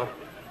 Now.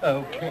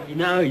 Okay,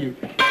 now you...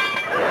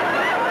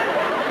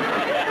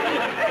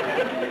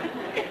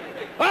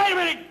 Wait a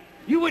minute!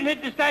 You wouldn't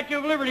hit the Statue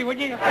of Liberty, would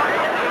you?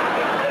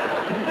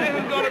 This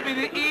is going to be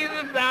the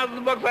easiest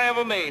 $1,000 I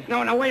ever made.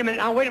 No, wait a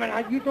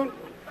minute. You don't...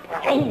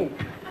 Oh!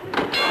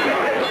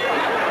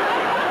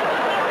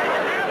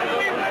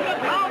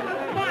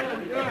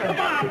 Come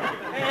on.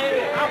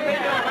 Hey,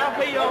 I'll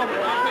pay you off.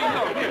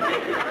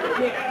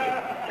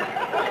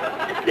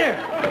 There.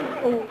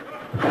 Oh.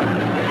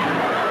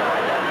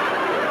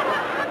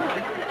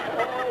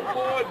 Oh,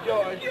 poor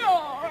George.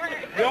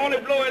 The only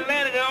blow he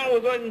landed on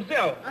was on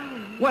himself.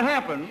 What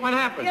happened?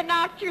 You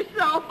knocked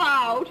yourself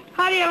out.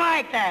 How do you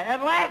like that?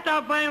 At last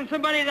I'll find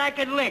somebody that I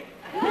could lick.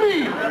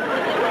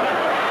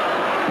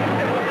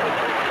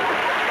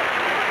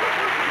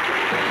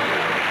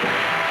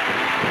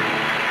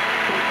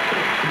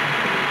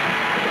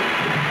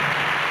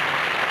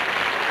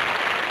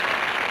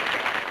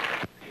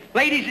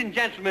 Ladies and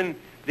gentlemen,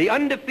 the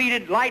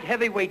undefeated light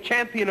heavyweight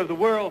champion of the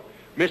world,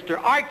 Mr.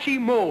 Archie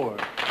Moore.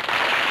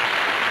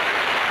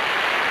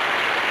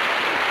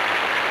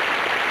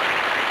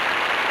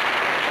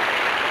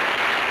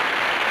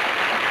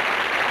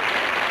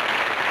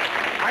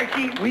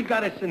 Archie, we've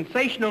got a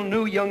sensational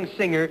new young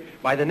singer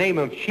by the name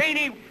of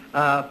Shaney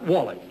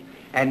Wallace,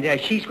 and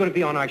she's going to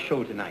be on our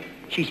show tonight.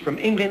 She's from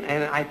England,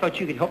 and I thought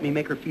you could help me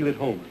make her feel at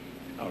home.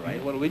 All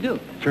right, what do we do?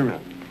 Turn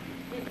around.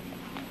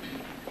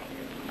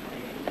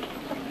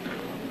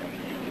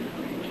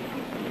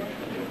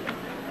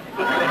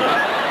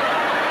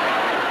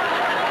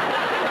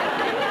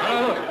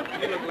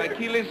 You look like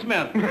Keely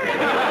Smith.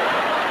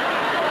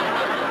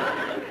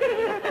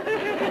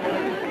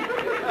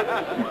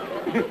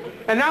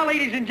 And now,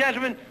 ladies and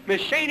gentlemen,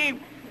 Miss Shaney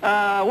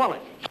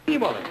Wallace. Shaney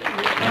Wallace.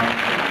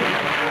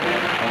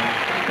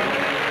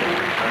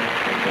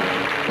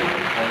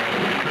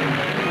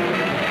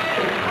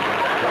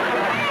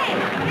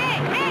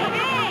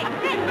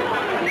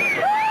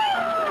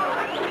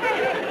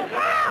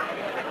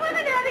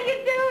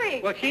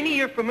 Well, Shaney,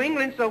 you're from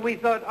England, so we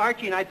thought,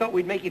 Archie and I thought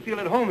we'd make you feel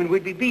at home and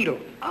we'd be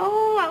Beatles.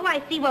 Oh, I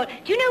see. Well,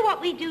 do you know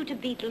what we do to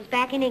Beatles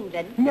back in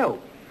England?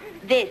 No.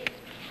 This.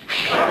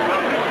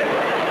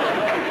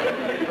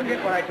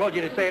 Forget what I told you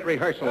to say at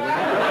rehearsal.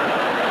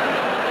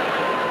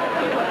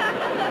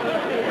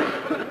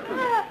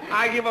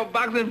 I give up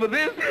boxing for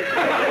this?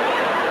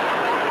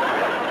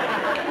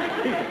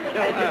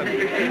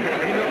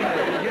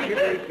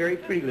 You're a very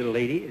pretty little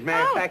lady. As a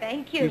matter of fact,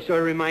 thank you. You sort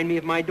of remind me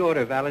of my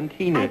daughter,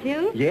 Valentina. I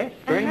do? Yes,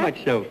 very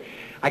much so.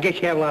 I guess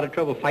you have a lot of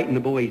trouble fighting the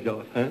boys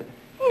off, huh?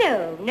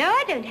 No,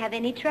 I don't have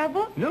any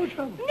trouble. No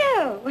trouble?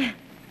 No.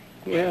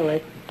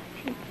 Well,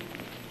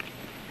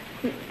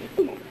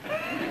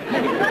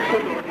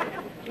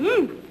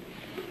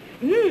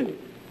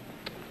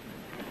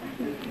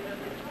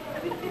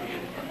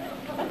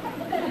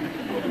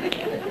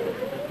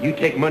 You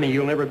take money,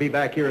 you'll never be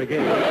back here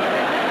again.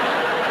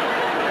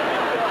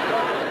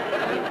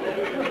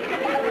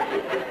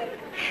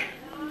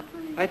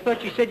 I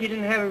thought you said you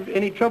didn't have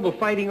any trouble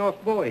fighting off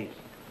boys.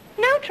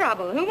 No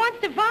trouble. Who wants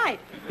to fight?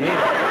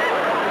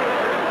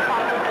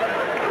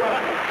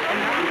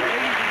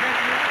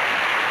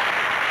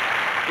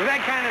 With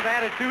that kind of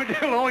attitude,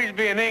 they'll always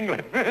be in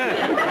England.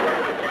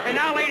 And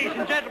now, ladies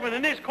and gentlemen,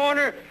 in this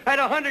corner, at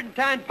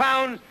 110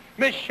 pounds,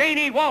 Miss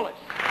Shaney Wallace.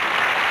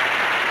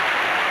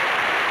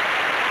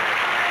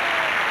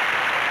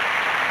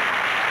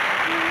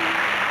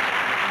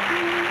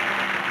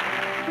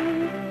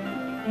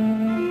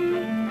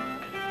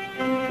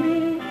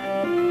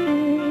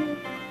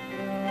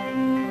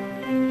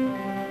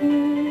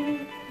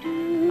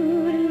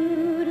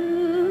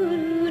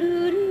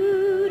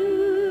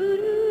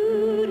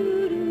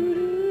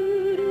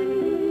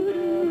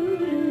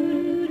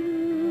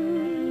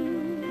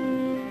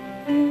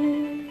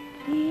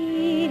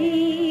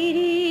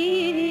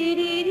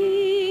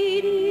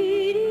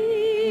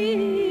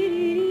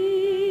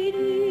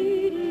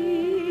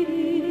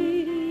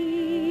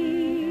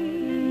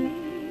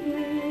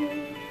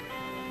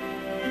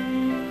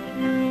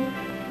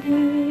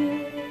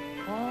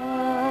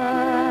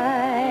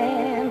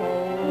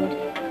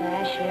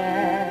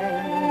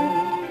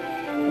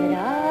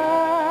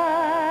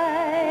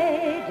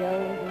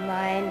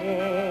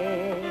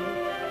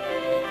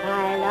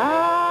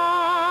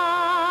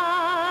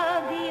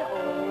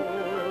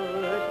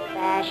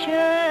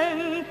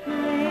 passion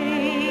flame.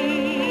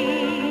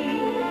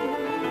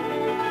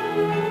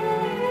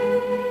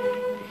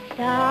 The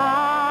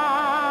sound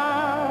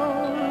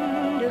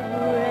of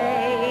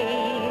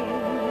rain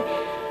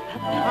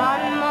upon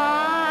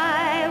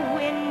my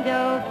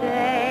window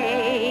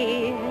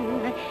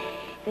pane,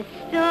 the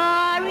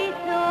starry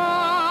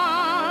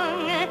song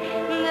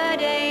that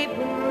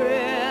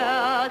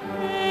April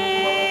sings.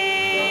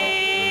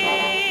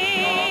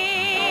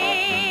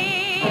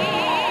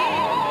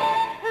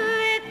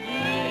 This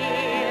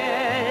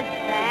year's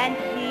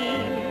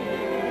fancies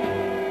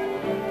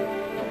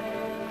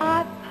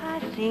are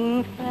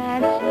passing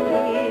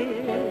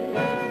fancies,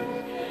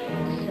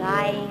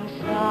 sighing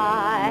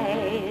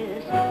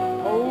sighs,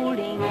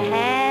 holding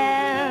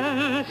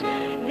hands.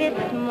 This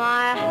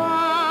my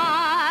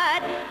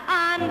heart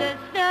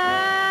understands.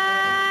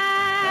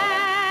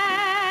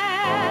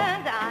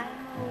 I'm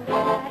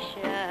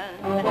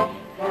old-fashioned,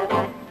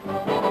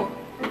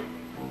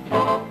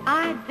 I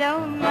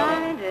don't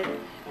mind it.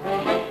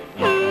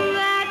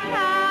 That's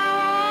how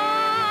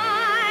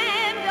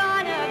I'm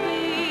gonna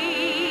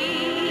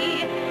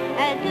be,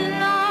 as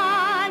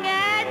long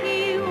as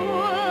you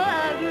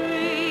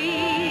agree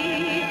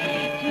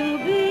to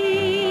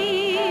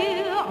be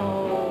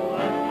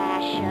old-fashioned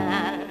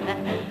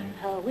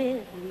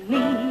with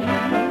me.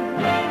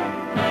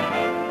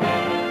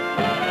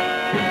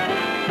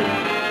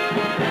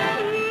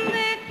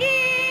 This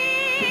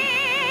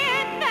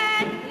year's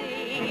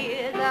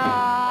fancies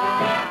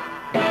are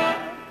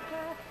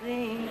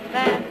passing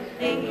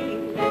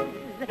fancies,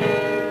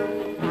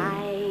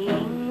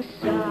 sighing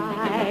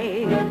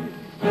sighs,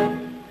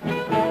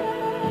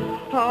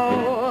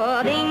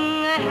 holding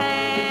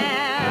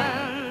hands.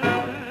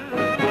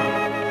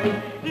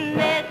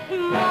 This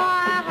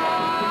my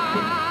heart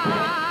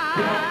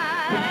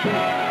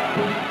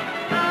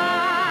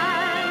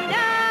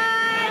understands.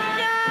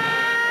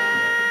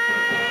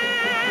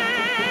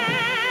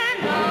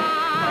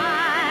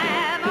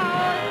 I'm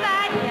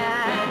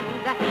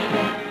old-fashioned,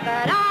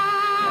 but I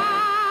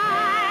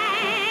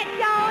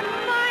don't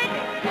mind.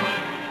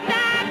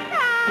 That's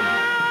how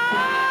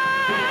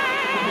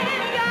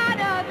I'm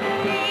gonna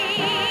be,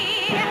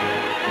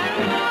 as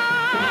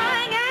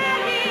long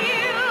as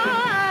you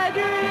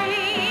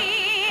agree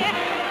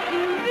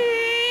to be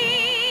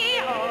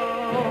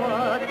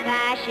old-fashioned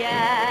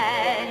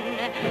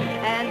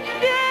and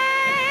stay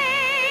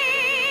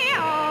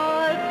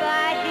old-fashioned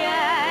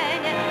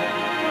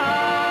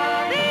for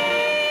me.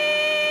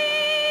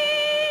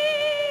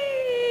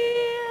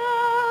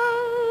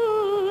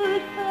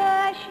 Old-fashioned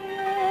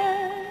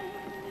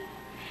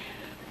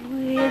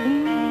with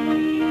me.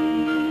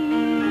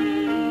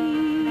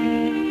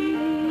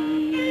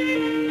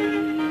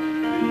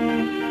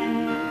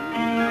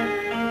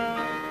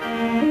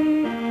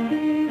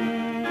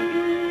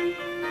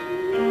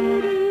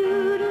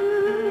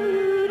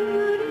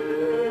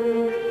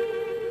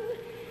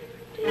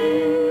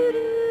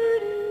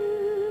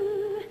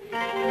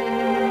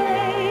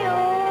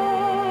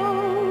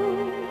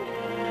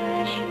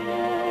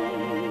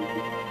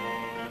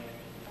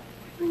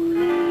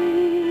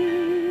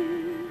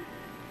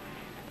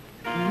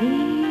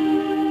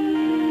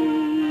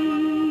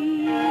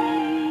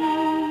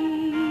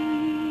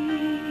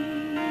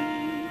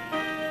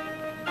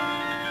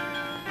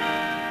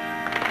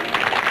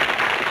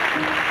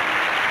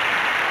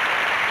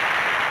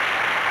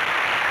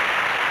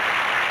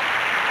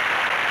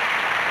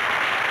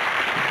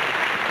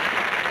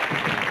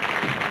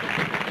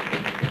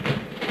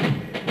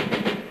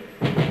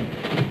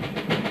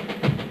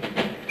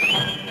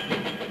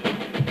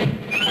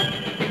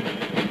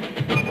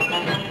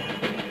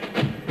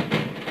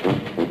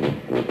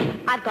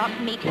 I've got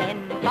me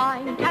 10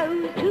 fine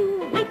toes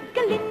to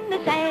wiggle in the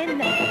sand,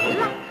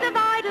 lots of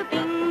idle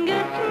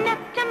fingers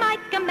snapped to my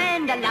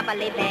command, a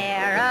lovely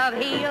pair of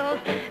heels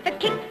that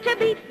kick to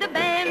beat the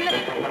band.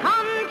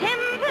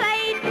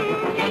 Contemplating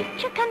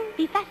nature can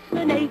be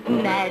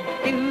fascinating. Add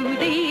to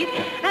these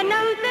a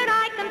nose that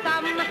I can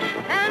thumb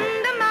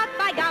and a mouth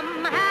by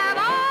gum. Have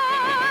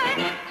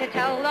I to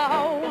tell the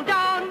whole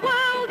darn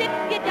world? If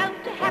you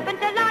don't happen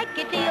to like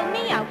it, deal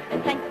me out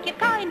and thank you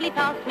kindly.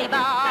 Pass me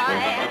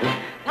by.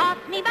 Pass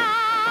me by,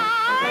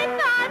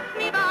 pass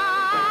me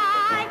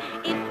by.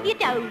 If you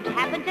don't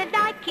happen to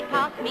like it,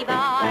 pass me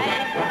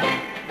by.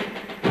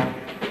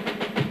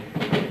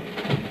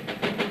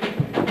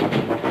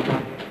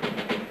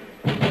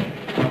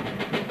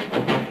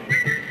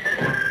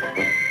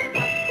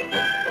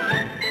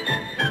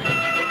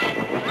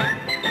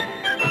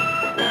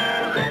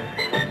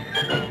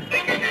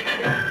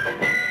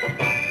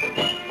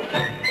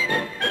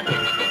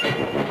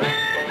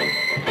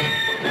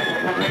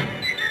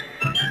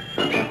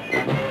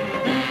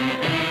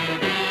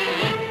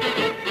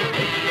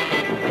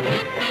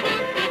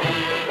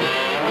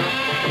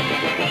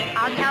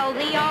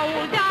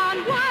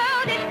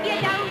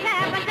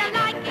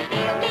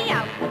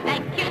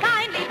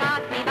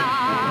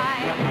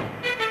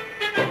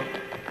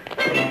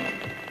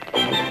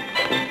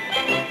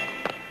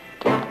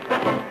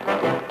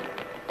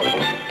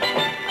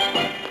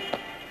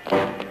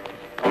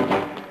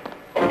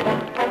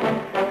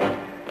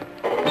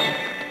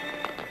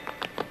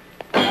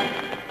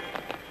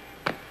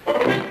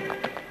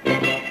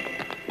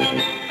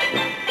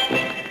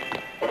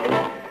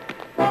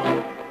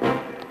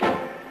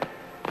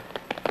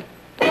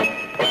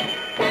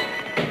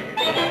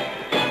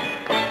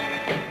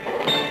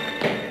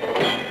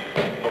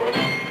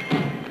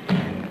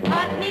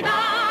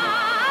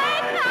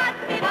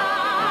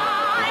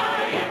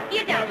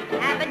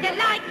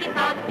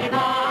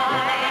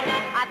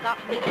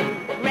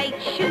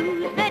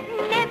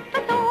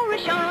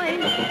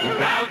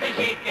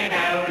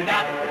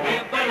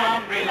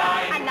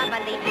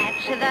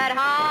 that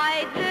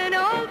hides an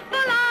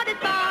awful lot of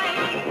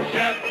spine.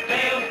 Ship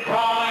sails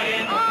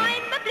crying,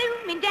 I'm a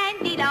blooming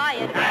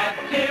dandelion. have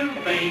to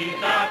be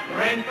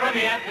suffering from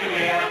ear to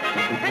ear.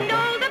 And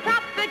all the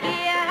proper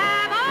gear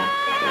have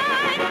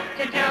I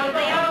to tell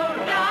the old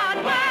dark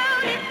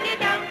world. If you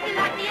don't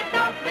like the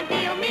assortment,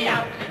 deal me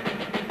out.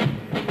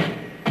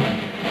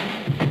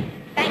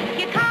 Thank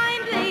you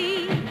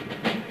kindly.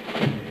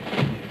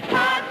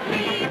 Pass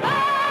me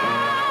by.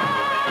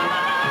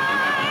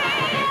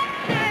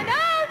 And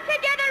all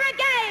together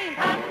again.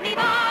 Pass me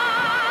by.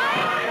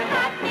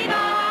 Pass me by.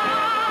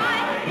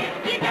 If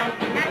you don't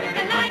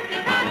like me,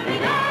 pass me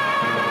by.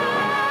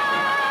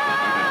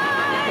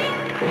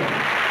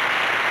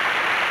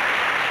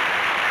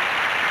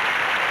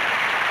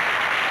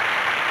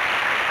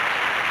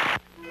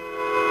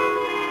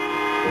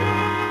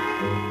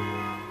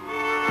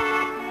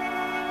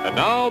 And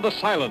now the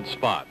silent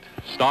spot,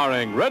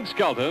 starring Red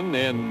Skelton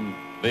in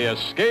The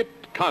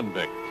Escaped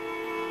Convict.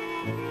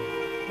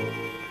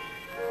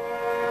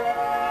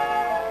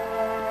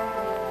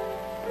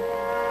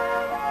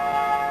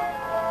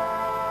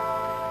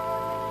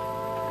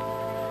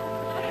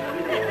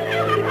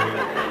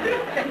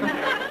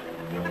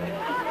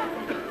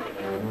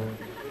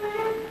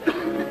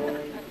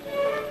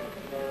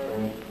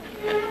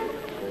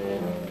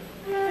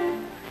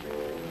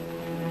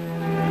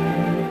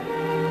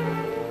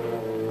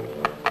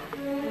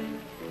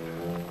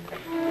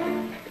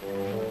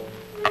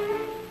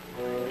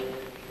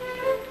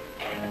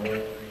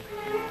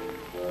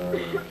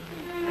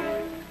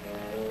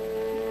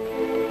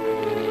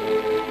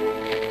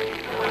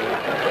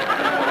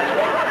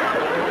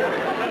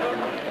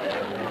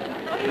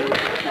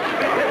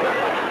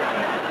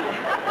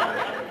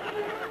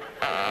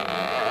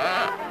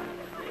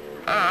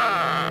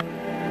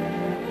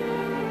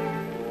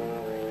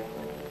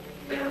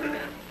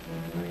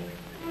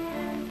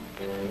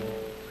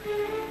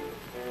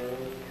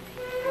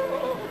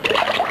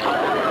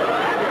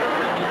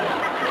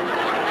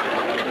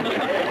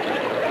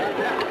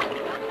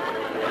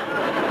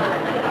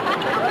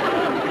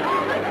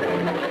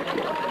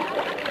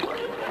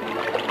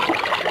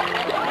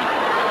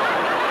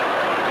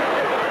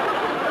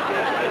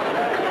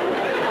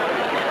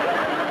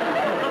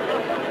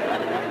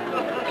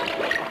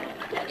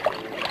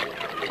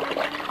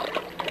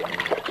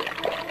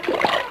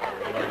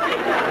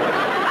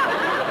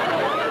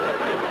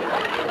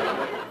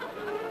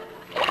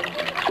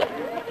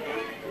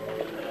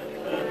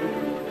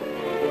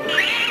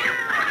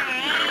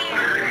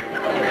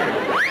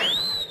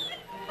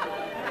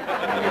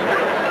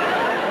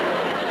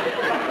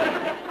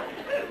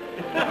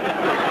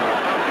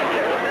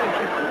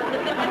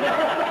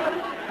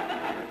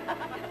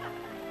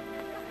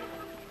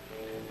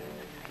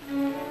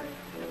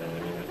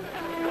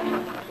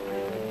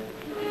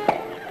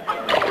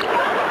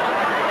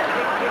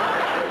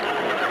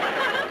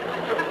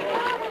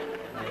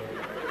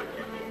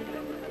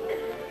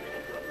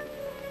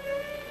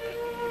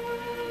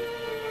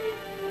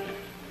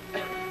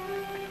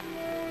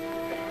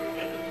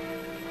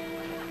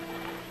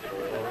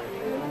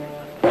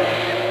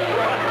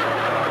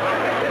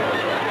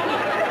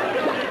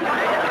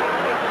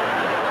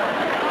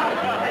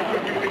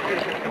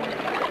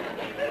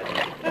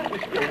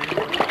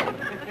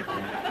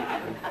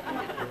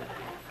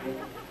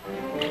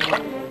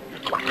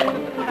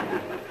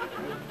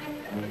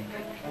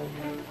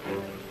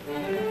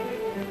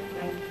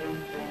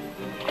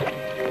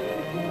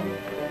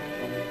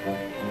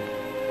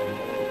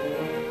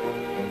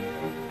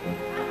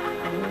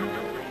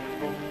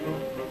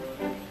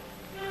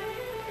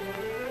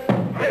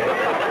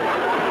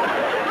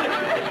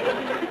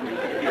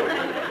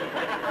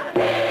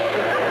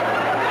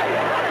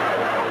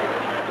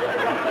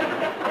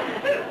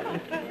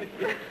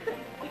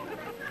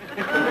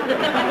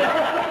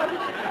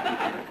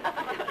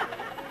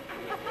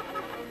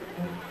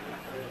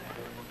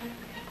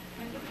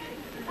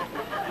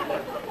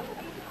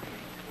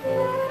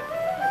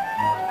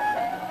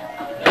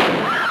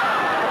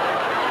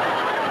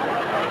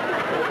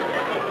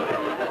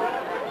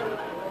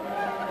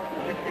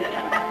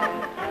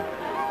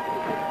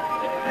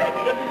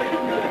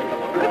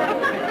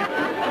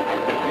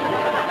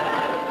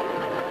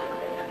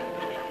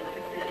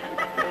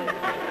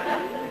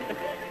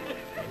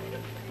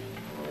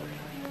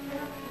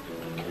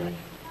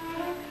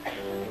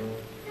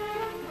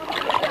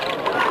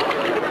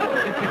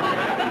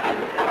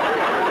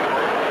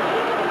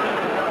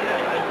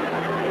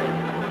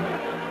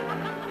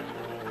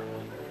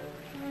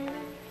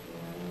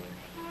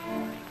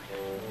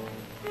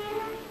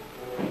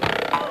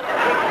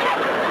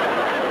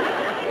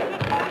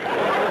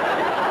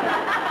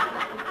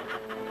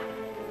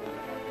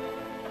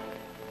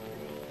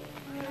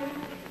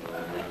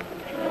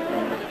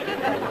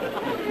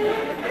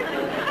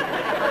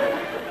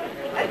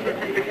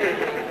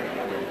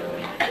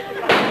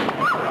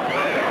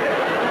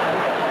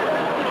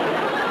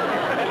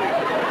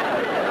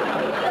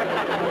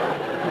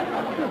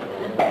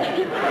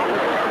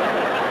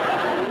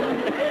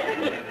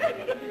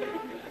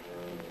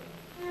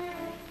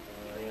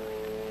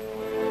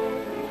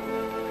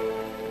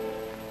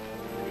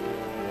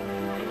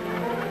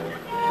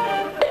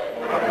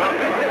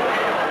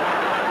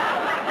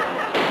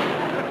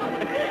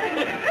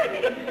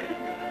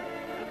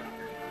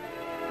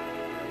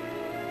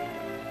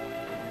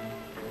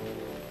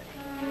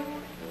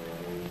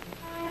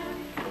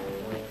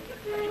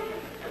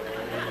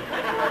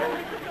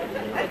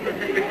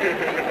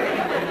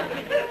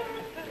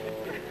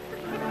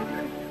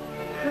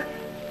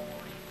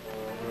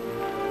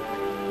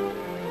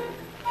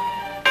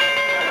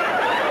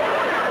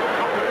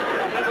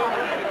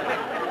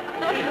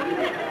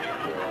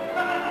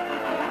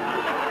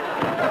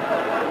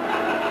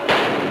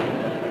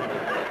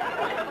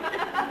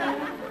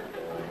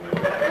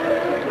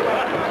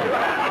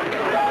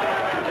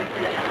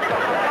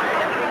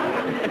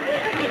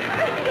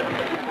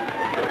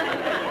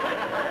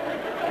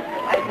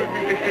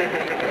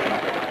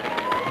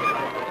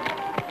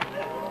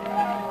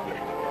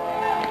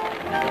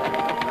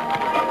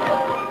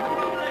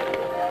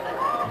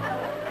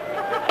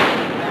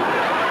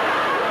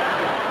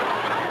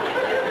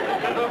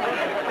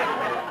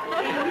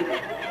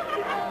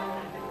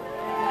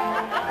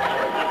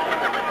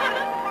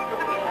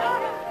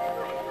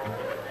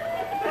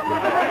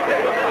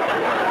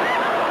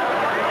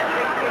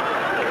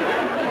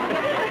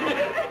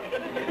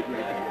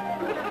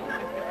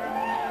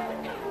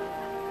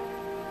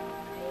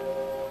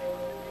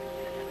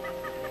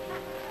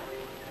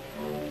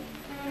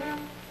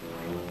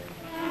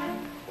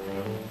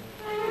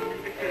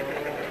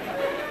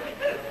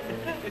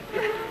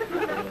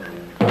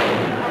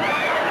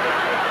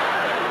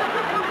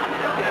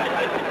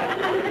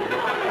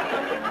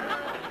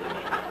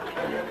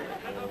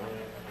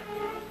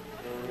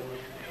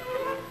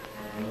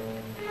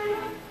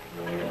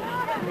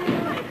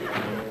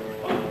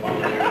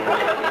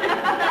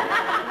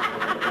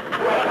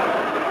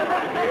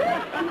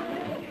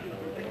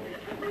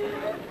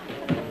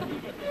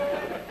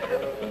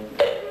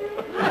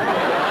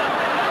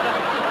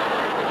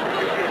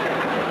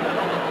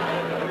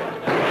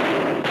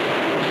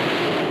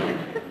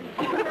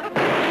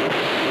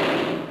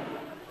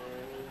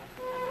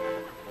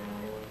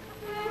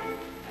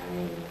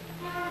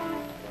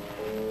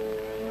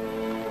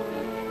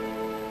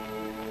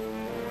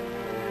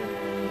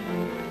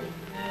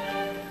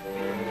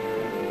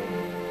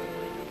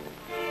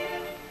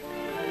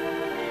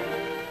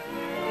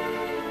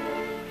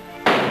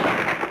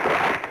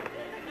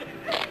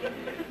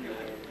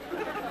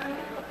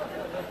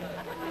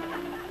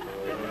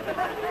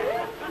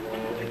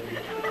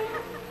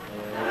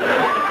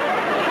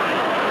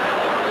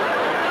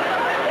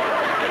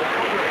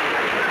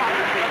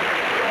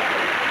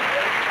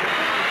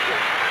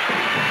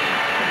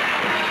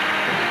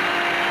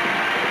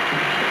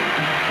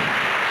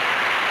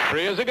 Here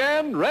he is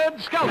again,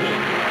 Red Skelton.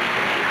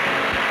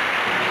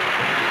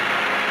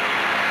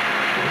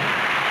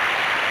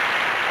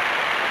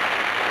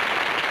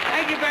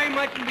 Thank you very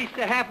much. On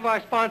behalf of our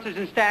sponsors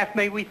and staff,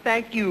 may we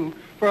thank you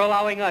for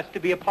allowing us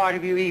to be a part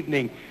of your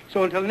evening.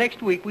 So until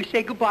next week, we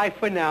say goodbye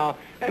for now,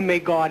 and may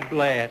God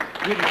bless.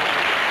 Good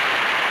night.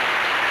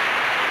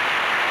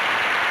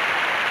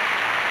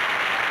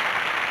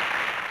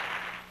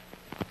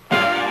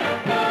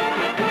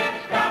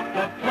 Stop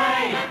the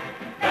play.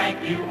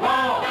 Thank you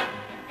all.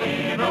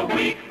 In a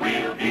week,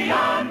 we'll be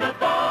on the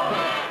ball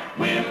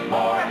with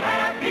more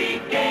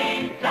happy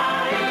game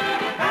time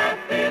at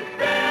this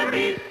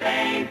very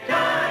same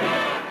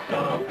time.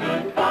 So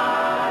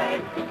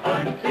goodbye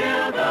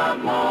until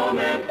the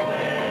moment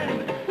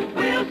when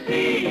we'll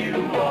see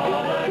you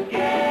all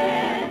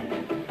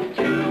again.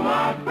 To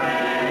our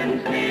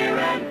friends near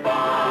and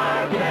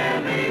far,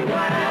 very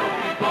well,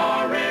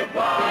 au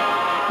revoir.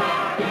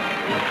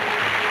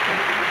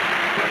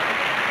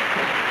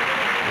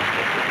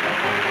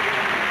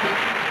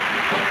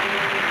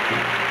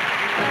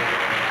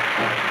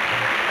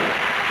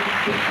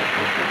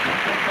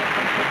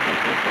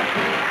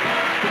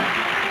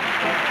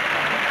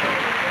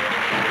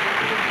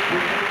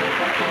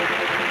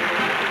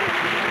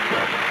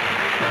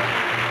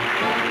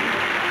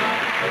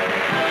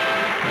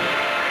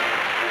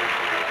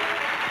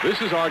 This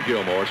is Art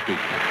Gilmore speaking.